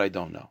contact with what I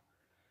don't know.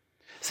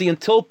 See,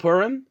 until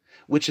Purim,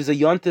 which is a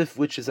yontif,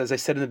 which is, as I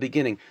said in the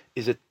beginning,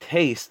 is a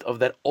taste of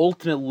that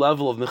ultimate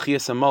level of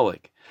Mechias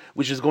Amalek,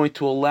 which is going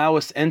to allow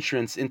us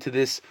entrance into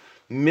this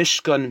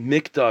Mishkan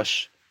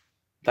Mikdash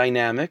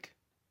dynamic,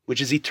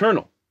 which is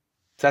eternal.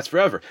 That's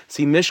forever.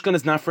 See, Mishkan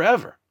is not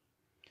forever.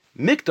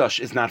 Mikdash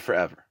is not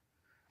forever.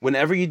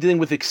 Whenever you're dealing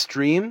with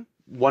extreme,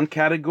 one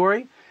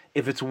category,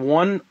 if it's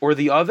one or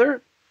the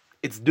other,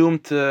 it's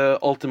doomed to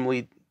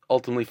ultimately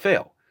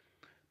fail.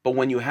 But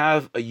when you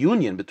have a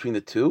union between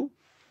the two,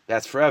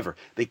 that's forever.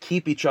 They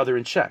keep each other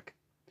in check.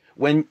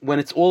 When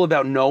it's all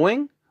about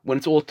knowing, when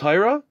it's all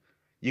Torah,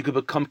 you could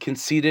become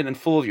conceited and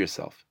full of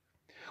yourself.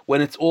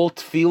 When it's all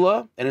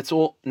tefillah and it's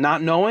all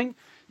not knowing,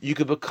 you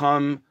could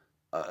become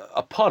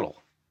a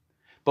puddle.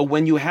 But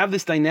when you have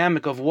this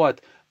dynamic of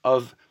what?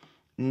 Of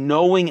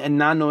knowing and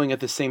not knowing at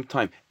the same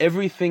time.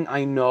 Everything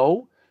I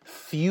know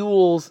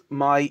fuels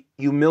my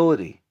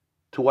humility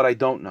to what I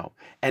don't know.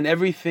 And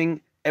every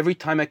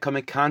time I come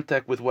in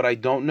contact with what I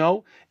don't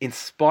know,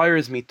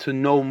 inspires me to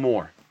know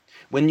more.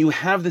 When you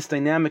have this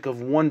dynamic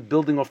of one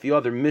building off the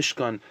other,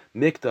 Mishkan,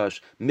 Mikdash,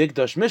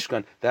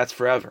 Mishkan, that's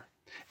forever.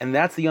 And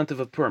that's the Yontif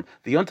of Purim.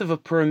 The Yontif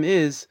of Purim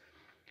is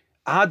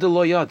Ad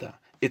lo yada.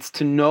 It's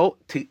to know,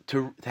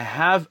 to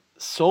have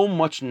so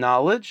much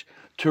knowledge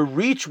to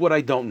reach what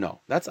I don't know.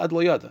 That's Ad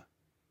lo yada.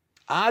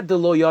 Ad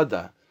lo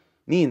yada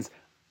means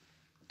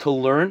to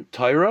learn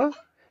Torah,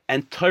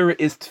 and Torah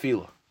is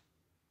tefillah.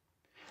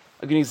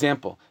 I'll give you an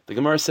example. The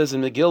Gemara says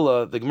in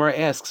Megillah, the Gemara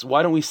asks,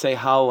 why don't we say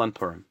Hallel on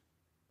Purim?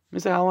 Let me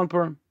say Hallel on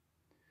Purim.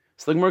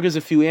 So the Gemara gives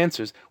a few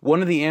answers.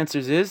 One of the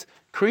answers is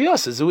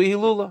Kriyasa Zui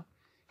Hilula.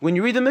 When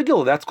you read the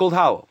Megillah, that's called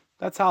Hallel.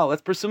 That's Hallel.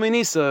 That's Persumei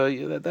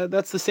Nisa.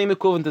 That's the same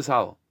equivalent as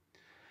Hallel.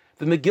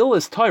 The Megillah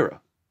is Torah.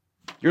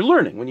 You're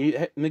learning. When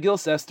you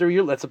Megillah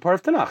Esther, that's a part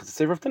of Tanakh. It's a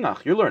sefer of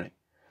Tanakh. You're learning.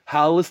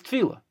 Hallel is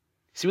Tefillah.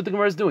 See what the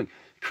Gemara is doing.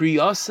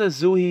 Kriyasa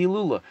Zui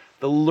Hilula.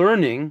 The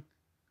learning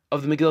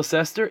of the Megillah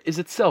Esther is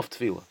itself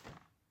Tefillah.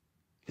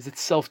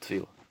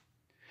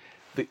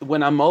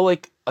 When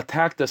Amalek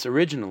attacked us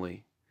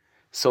originally,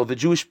 so the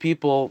Jewish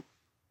people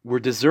were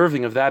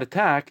deserving of that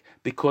attack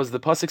because the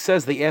pasuk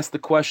says they asked the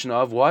question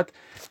of what?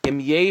 Im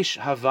yesh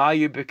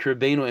havayir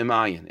b'kirbeinu im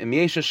ayin. Im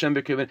yesh Hashem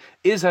b'kirbeinu.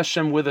 Is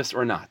Hashem with us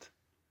or not?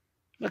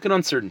 Like an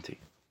uncertainty.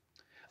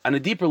 On a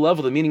deeper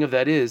level, the meaning of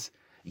that is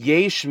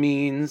yesh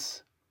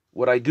means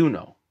what I do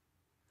know.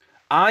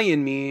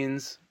 Ayin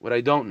means what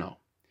I don't know.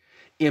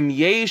 Im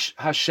yesh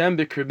Hashem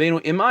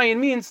b'kirbeinu im ayin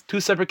means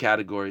two separate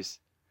categories.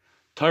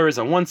 Torah is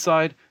on one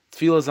side,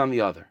 tefillah is on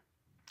the other.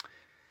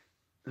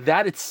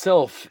 That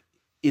itself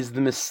is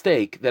the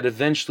mistake that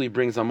eventually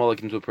brings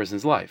Amalek into a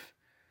person's life.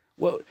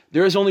 Well,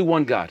 there is only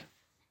one God.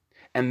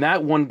 And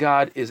that one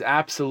God is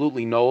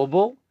absolutely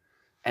knowable,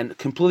 and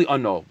completely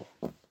unknowable.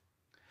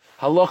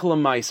 Halacha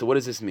l'maisa, what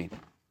does this mean?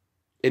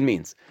 It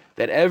means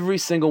that every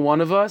single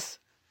one of us,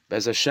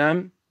 Bez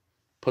Hashem,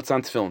 puts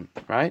on tefillin,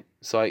 right?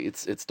 So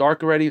it's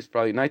dark already, it's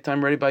probably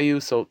nighttime already by you,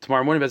 so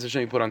tomorrow morning, Bez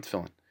Hashem, you put on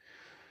tefillin.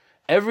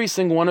 Every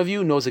single one of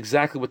you knows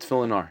exactly what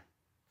tefillin are.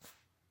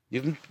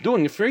 You've been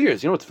doing it for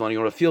years. You know what tefillin, you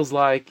know what it feels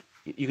like.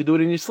 You could do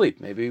it in your sleep.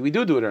 Maybe we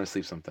do it in our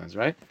sleep sometimes,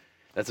 right?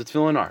 That's what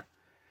tefillin are.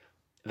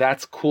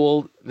 That's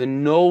called the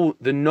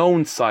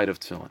known side of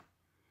tefillin.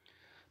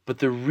 But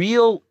the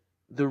real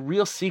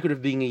secret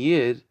of being a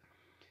yid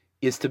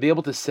is to be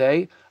able to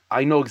say,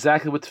 I know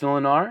exactly what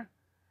tefillin are,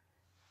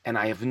 and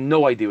I have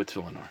no idea what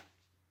tefillin are.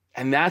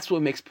 And that's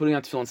what makes putting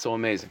on tefillin so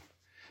amazing.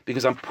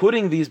 Because I'm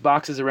putting these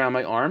boxes around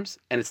my arms,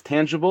 and it's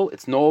tangible,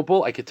 it's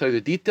knowable, I can tell you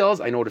the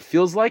details, I know what it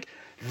feels like.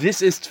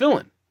 This is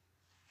tefillin.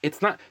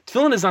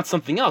 Tefillin is not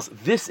something else.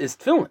 This is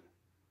tefillin.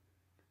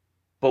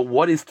 But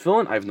what is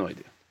tefillin? I have no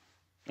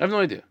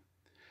idea.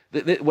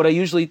 What I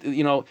usually,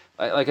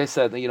 like I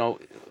said,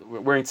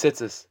 wearing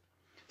tzitzis.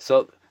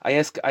 So I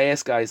ask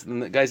guys,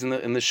 and the guys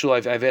in the shul,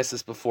 I've asked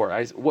this before.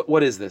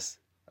 What is this?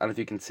 I don't know if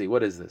you can see.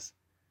 What is this?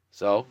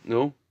 So,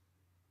 no.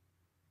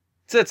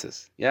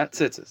 Tzitzis. Yeah,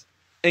 tzitzis.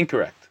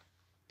 Incorrect.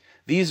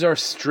 These are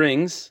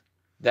strings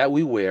that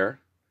we wear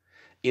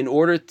in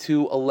order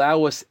to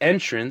allow us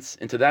entrance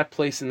into that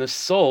place in the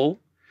soul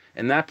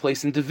and that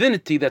place in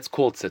divinity that's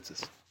called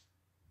tzitzis.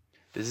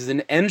 This is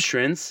an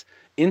entrance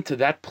into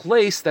that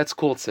place that's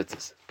called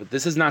tzitzis. But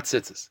this is not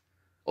tzitzis,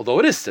 although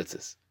it is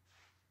tzitzis.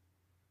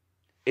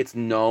 It's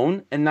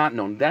known and not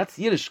known. That's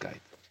Yiddishkeit.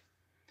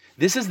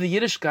 This is the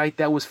Yiddishkeit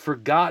that was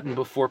forgotten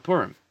before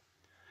Purim.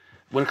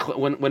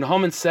 When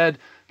Haman said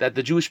that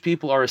the Jewish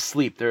people are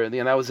asleep,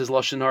 that was his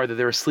lashon hara, that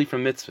they're asleep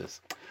from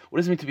mitzvahs. What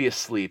does it mean to be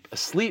asleep?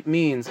 Asleep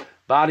means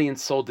body and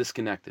soul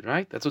disconnected,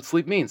 right? That's what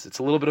sleep means. It's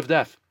a little bit of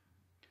death.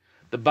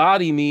 The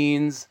body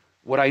means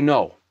what I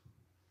know.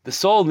 The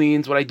soul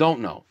means what I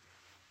don't know.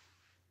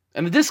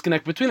 And the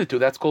disconnect between the two,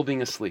 that's called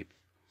being asleep.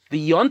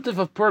 The yontif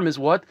of Purim is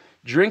what?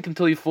 Drink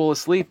until you fall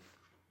asleep.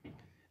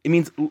 It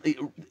means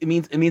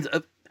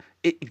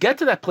get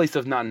to that place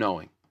of not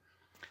knowing.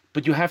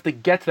 But you have to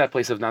get to that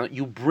place of not knowing.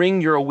 You bring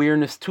your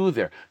awareness to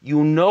there.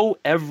 You know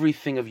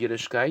everything of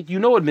Yiddishkeit. You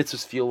know what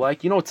mitzvahs feel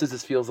like. You know what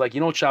tzitzis feels like. You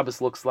know what Shabbos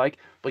looks like.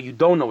 But you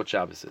don't know what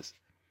Shabbos is.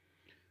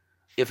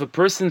 If a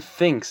person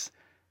thinks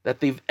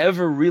that they've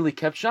ever really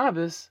kept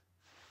Shabbos,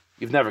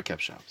 you've never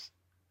kept Shabbos.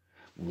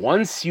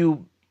 Once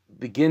you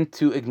begin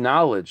to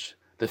acknowledge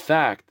the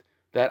fact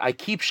that I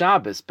keep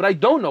Shabbos, but I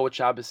don't know what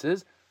Shabbos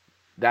is,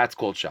 that's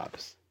called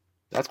Shabbos.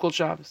 That's called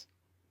Shabbos.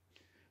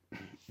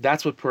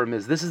 That's what Purim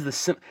is.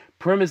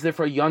 Purim is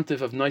therefore a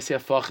yontif of noisei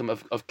hafachim,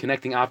 of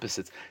connecting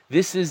opposites.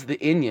 This is the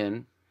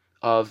inyan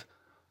of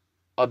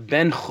a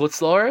ben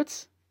chutz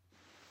la'aretz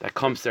that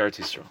comes to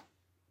Eretz Yisrael.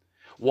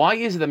 Why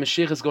is it that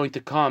Mashiach is going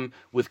to come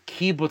with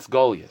kibbutz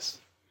golius,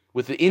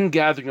 with the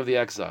ingathering of the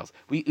exiles?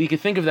 We can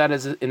think of that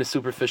as in a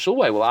superficial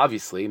way. Well,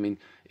 obviously,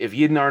 if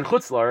Yidden are in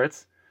chutz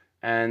la'aretz,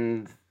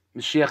 and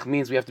Mashiach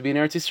means we have to be in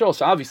Eretz Yisrael,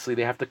 so obviously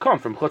they have to come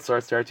from chutz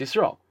la'aretz to Eretz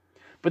Yisrael.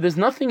 But there's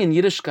nothing in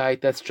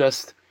Yiddishkeit that's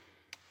just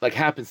like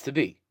happens to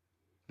be.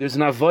 There's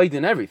an avoid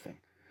in everything.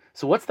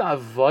 So what's the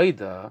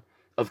avoida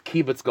of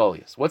kibbutz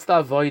golius? What's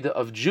the avoida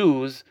of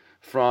Jews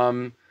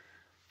from,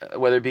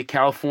 whether it be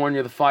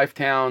California, the 5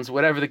 towns,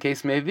 whatever the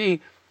case may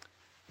be,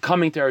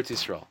 coming to Eretz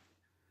Yisrael?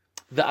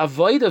 The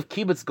avoida of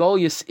kibbutz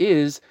golius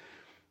is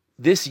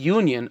this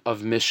union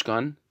of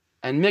Mishkan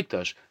and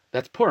Mikdash.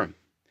 That's Purim.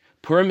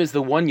 Purim is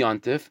the one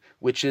yontif,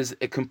 which is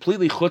a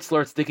completely chutz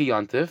la'aretz dika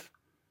yontif,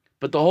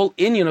 but the whole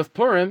inyan of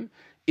Purim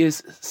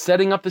is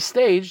setting up the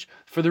stage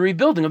for the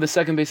rebuilding of the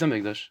second Beis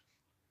HaMikdash,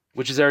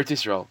 which is Eretz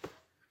Yisrael.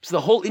 So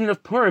the whole inyan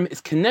of Purim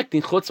is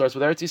connecting chutz la'aretz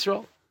with Eretz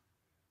Yisrael.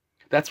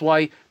 That's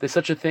why there's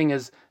such a thing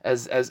as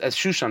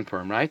Shushan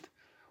Purim, right?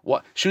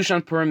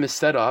 Shushan Purim is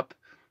set up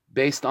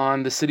based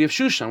on the city of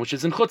Shushan, which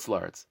is in chutz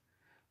la'aretz.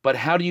 But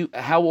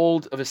how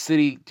old of a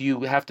city do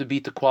you have to be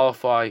to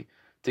qualify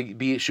to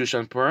be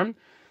Shushan Purim?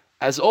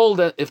 As old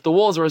if the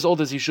walls are as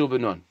old as Yeshua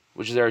ben Nun,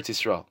 which is Eretz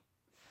Yisrael.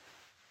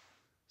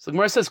 So the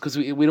Gemara says, because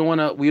we don't want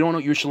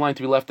Yerushalayim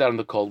to be left out in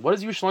the cold. What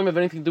does Yerushalayim have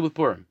anything to do with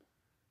Purim?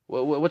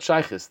 What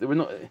shaykhis?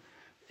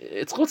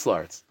 It's chutz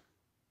la'aretz.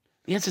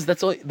 The answer is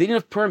that's all. The idea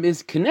of Purim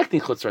is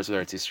connecting chutz la'aretz with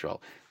Eretz Yisrael.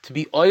 To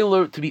be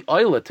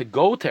oiler, to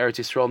go to Eretz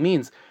Yisrael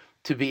means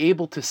to be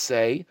able to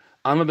say,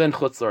 I'm a ben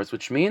chutz la'aretz,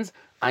 which means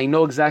I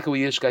know exactly what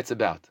Yiddishkeit's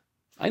about.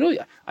 I know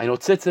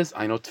tzitzis,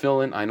 I know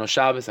tefillin, I know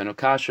Shabbos, I know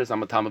kashrus,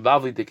 I'm a Talmud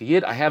Bavli, Dika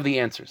Yid, I have the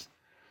answers.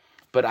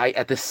 But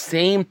at the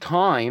same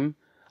time,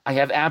 I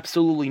have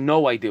absolutely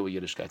no idea what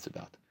Yiddishkeit's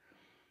about.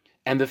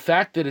 And the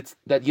fact that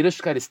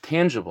Yiddishkeit is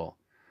tangible,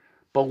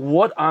 but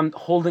what I'm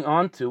holding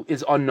on to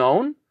is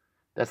unknown,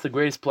 that's the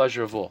greatest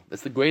pleasure of all.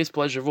 That's the greatest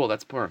pleasure of all.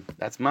 That's Purim.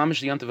 That's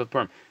mamish the yontif of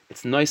Purim.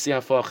 It's noisei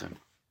hafachim.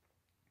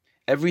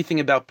 Everything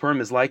about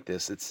Purim is like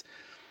this.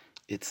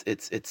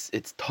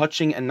 It's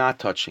touching and not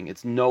touching.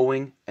 It's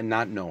knowing and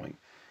not knowing.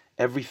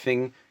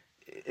 Everything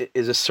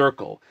is a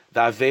circle. The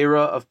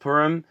Avera of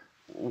Purim,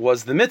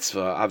 was the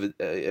mitzvah.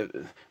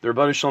 The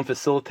Rebbeinu Shalom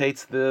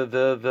facilitates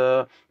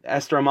the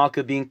Esther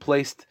Amalka being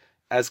placed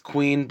as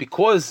queen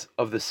because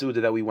of the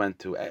Suda that we went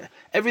to.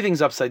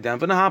 Everything's upside down.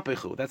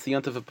 That's the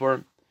Yontif of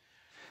Purim.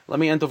 Let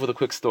me end off with a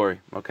quick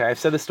story. Okay, I've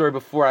said this story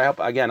before. I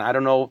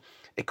don't know.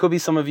 It could be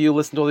some of you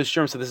listen to all these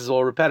shurim, so this is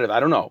all repetitive. I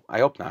don't know. I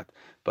hope not.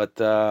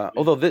 But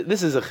although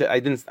this is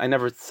I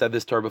never said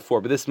this story before.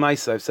 But this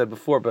Maisa I've said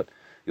before, but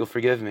you'll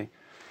forgive me.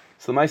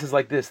 So the Maisa is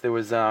like this. There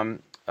was the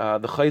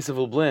Chayz of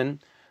Lublin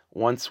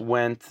once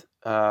went.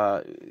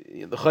 The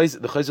Chayz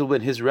of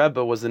Lublin, his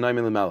Rebbe was the Naim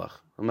Melech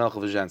of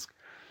Lezhensk.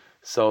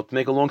 So to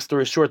make a long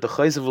story short, the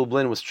Chayz of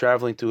Lublin was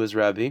traveling to his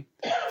Rebbe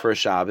for a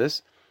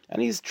Shabbos.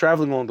 And he's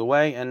traveling along the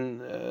way,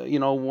 and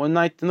one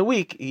night in the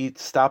week he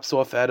stops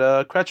off at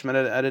a Kretschmann,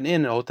 at an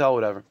inn, a hotel,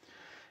 whatever.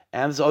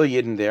 And there's other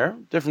Yidden there,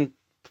 different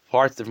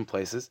parts, different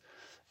places.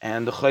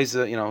 And the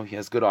Chayza, he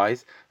has good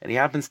eyes, and he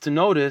happens to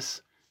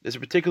notice there's a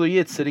particular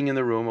Yid sitting in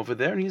the room over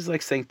there, and he's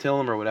like saying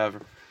Tillim or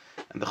whatever.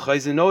 And the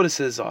Chayza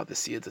notices,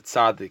 this Yid's a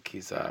tzaddik,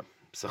 he's a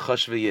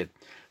chashva Yid.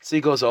 So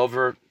he goes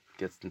over,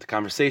 gets into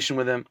conversation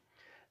with him,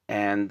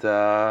 and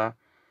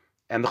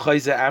the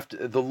Chayza,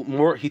 after the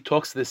more he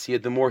talks to this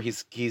Yid, the more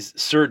he's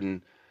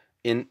certain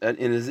in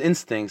his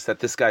instincts that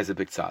this guy's a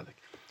big tzaddik.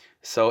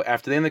 So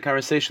after the end of the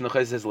conversation, the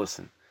Chayza says,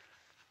 "Listen,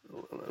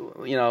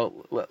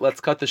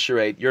 let's cut the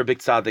charade. You're a big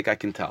tzaddik, I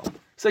can tell."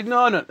 He's like,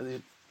 "No,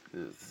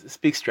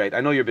 speak straight.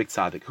 I know you're a big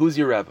tzaddik. Who's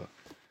your Rebbe?"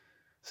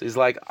 So he's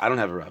like, "I don't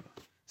have a Rebbe."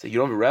 So you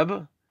don't have a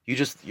Rebbe?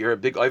 You're a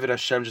big Oved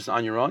Hashem just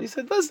on your own? He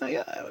said, "Listen, I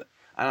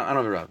don't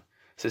have a Rebbe."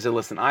 So he said,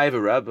 "Listen, I have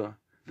a Rebbe,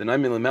 the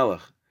Naim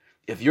Melech.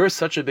 If you're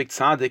such a big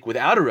tzaddik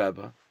without a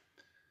Rebbe,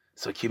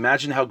 so can you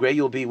imagine how great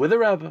you'll be with a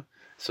Rebbe?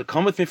 So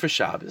come with me for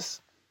Shabbos,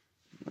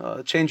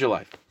 change your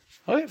life."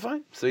 Okay,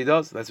 fine. So he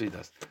does. That's what he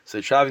does. So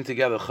they're traveling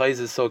together. Chayz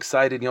is so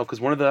excited, because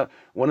one of the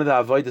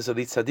avodas of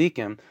these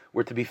tzaddikim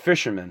were to be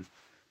fishermen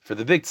for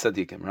the big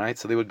tzaddikim, right?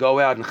 So they would go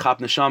out and chap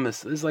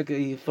neshamas. This is like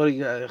a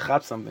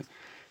chap something.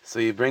 So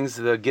he brings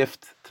the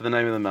gift to the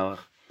Naim of the Melech.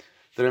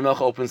 The Naim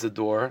Melech opens the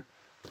door,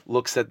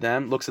 looks at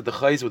them, looks at the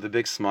Chayz with a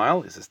big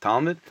smile. He says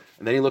Talmud,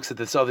 and then he looks at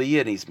this other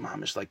Yid, and he's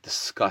mamish like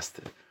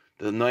disgusted.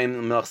 The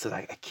Naim Melech says,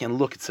 I can't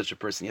look at such a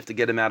person. You have to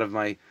get him out of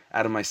my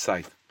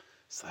sight.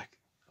 It's like,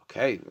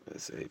 okay.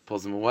 So he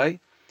pulls him away,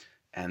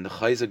 and the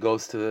Chayz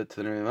goes to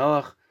the Naim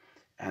Melech,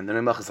 and the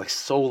Naim Melech is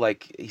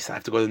he said, I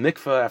have to go to the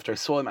mikveh after I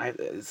saw him.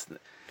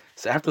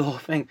 So after the whole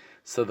thing,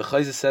 so the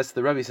Chayz says to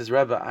the Rebbe, he says,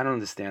 "Rebbe, I don't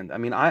understand. I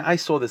mean, I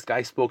saw this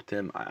guy, spoke to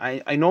him.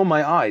 I know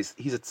my eyes.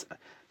 He's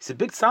a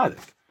big tzaddik.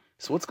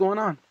 So what's going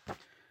on?"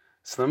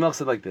 So the Melech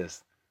said like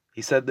this.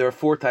 He said there are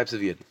 4 types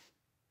of Yid.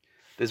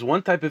 There's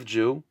one type of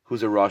Jew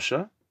who's a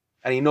Rasha,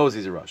 and he knows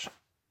he's a Rasha.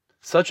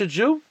 Such a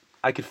Jew,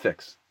 I could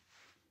fix.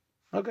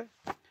 Okay.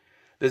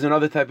 There's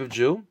another type of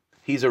Jew.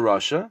 He's a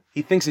Rasha.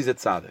 He thinks he's a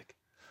tzaddik.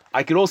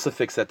 I could also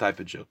fix that type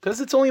of Jew, because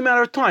it's only a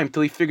matter of time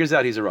till he figures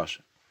out he's a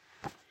Rasha.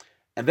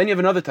 And then you have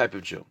another type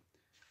of Jew,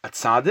 a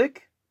tzaddik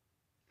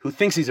who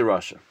thinks he's a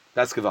Rasha.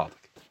 That's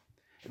Gevaldik.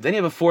 And then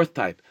you have a 4th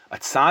type, a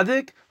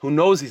tzaddik who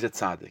knows he's a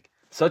tzaddik.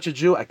 Such a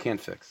Jew, I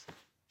can't fix.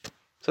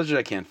 Such a Jew,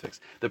 I can't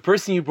fix. The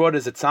person you brought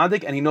is a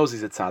tzaddik, and he knows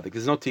he's a tzaddik.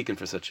 There's no tikkun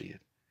for such a Yid.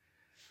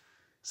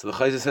 So the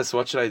Chayz says, so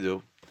what should I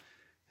do?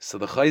 So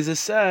the Chayz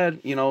said,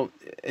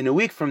 in a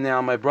week from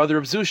now, my brother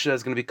Reb Zusha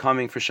is going to be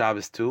coming for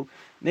Shabbos too.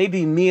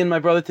 Maybe me and my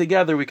brother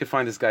together, we could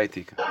find this guy a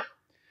tikkun.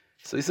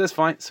 So he says,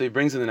 fine. So he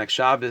brings him the next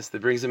Shabbos. They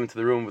brings him into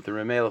the room with the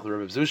Remelech, the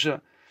Reb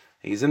Zusha.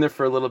 He's in there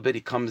for a little bit.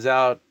 He comes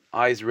out,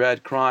 eyes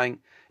red, crying.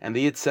 And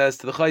the Yid says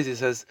to the Chayz, he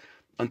says,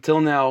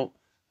 until now,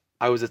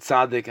 I was a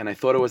tzaddik and I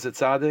thought I was a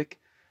tzaddik.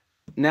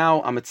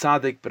 Now I'm a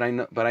tzaddik, but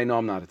I know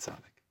I'm not a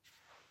tzaddik.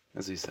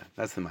 That's what he said.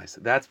 That's the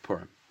Maisa. That's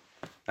Purim.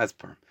 That's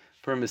Purim.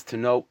 Purim is to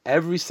know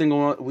every single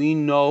one. We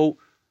know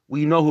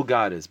who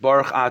God is.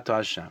 Baruch Ata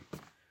Hashem.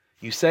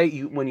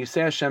 When you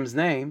say Hashem's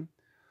name,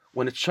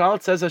 when a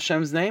child says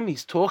Hashem's name,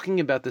 he's talking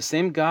about the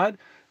same God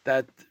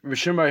that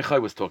Rishon Bar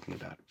Yochai was talking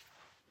about.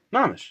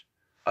 Mamish.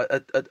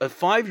 A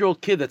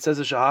 5-year-old kid that says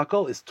a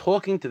shahakol is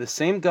talking to the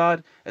same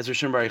God as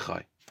Rishon Bar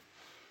Yochai.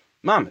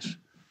 Mamish.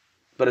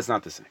 But it's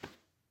not the same.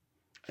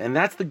 And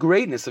that's the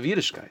greatness of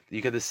Yiddishkeit.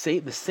 You get the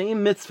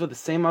same mitzvah, the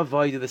same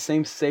avodah, the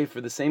same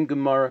sefer, the same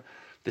gemara,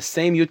 the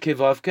same yudke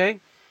vavke,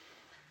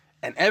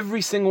 and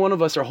every single one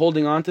of us are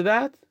holding on to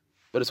that,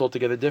 but it's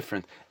altogether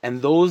different.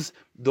 And those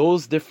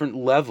different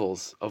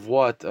levels of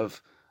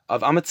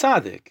I'm a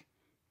tzaddik,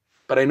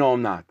 but I know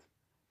I'm not.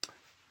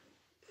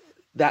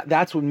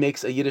 That's what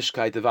makes a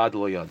Yiddishkeit of Ad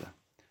Lo Yada.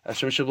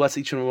 Hashem should bless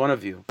each and every one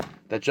of you.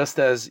 That just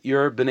as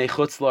you're b'nei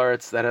chutz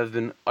la'aretz that have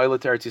been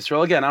oiled to Eretz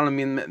Yisrael, again, I don't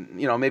mean,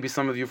 maybe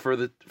some of you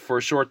for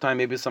a short time,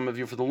 maybe some of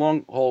you for the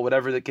long haul,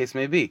 whatever the case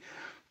may be.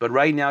 But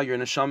right now, your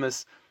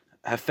neshamas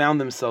have found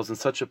themselves in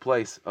such a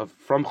place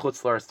from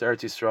chutz la'aretz to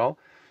Eretz Yisrael.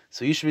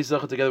 So you should be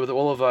zechet together with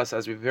all of us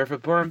as we prepare for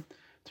Purim,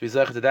 to be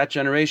zechet to that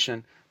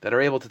generation that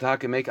are able to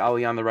talk and make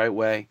Aliyah the right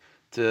way,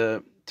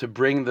 to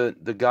bring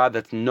the God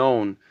that's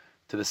known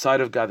to the side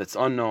of God that's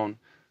unknown,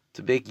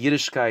 to make a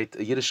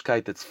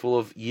Yiddishkeit that's full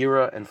of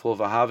yira and full of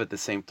ahav at the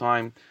same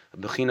time, a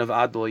bechin of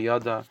Ad Lo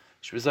Yada,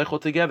 should be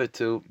zeichel together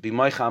to be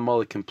Meicha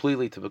Amalek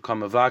completely, to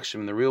become a Vakshim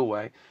in the real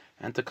way,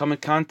 and to come in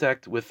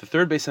contact with the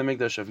third Beis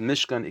HaMikdash of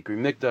Mishkan, Ikri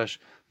Mikdash,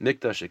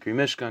 Mikdash, Ikri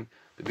Mishkan.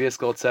 B'bias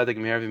Kol Tzedek,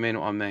 Me'er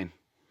V'meinu, Amen.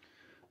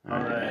 All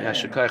right. Yeah,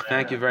 Shukayach,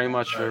 thank you very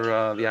much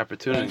for the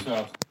opportunity.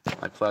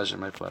 Thanks,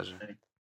 my pleasure.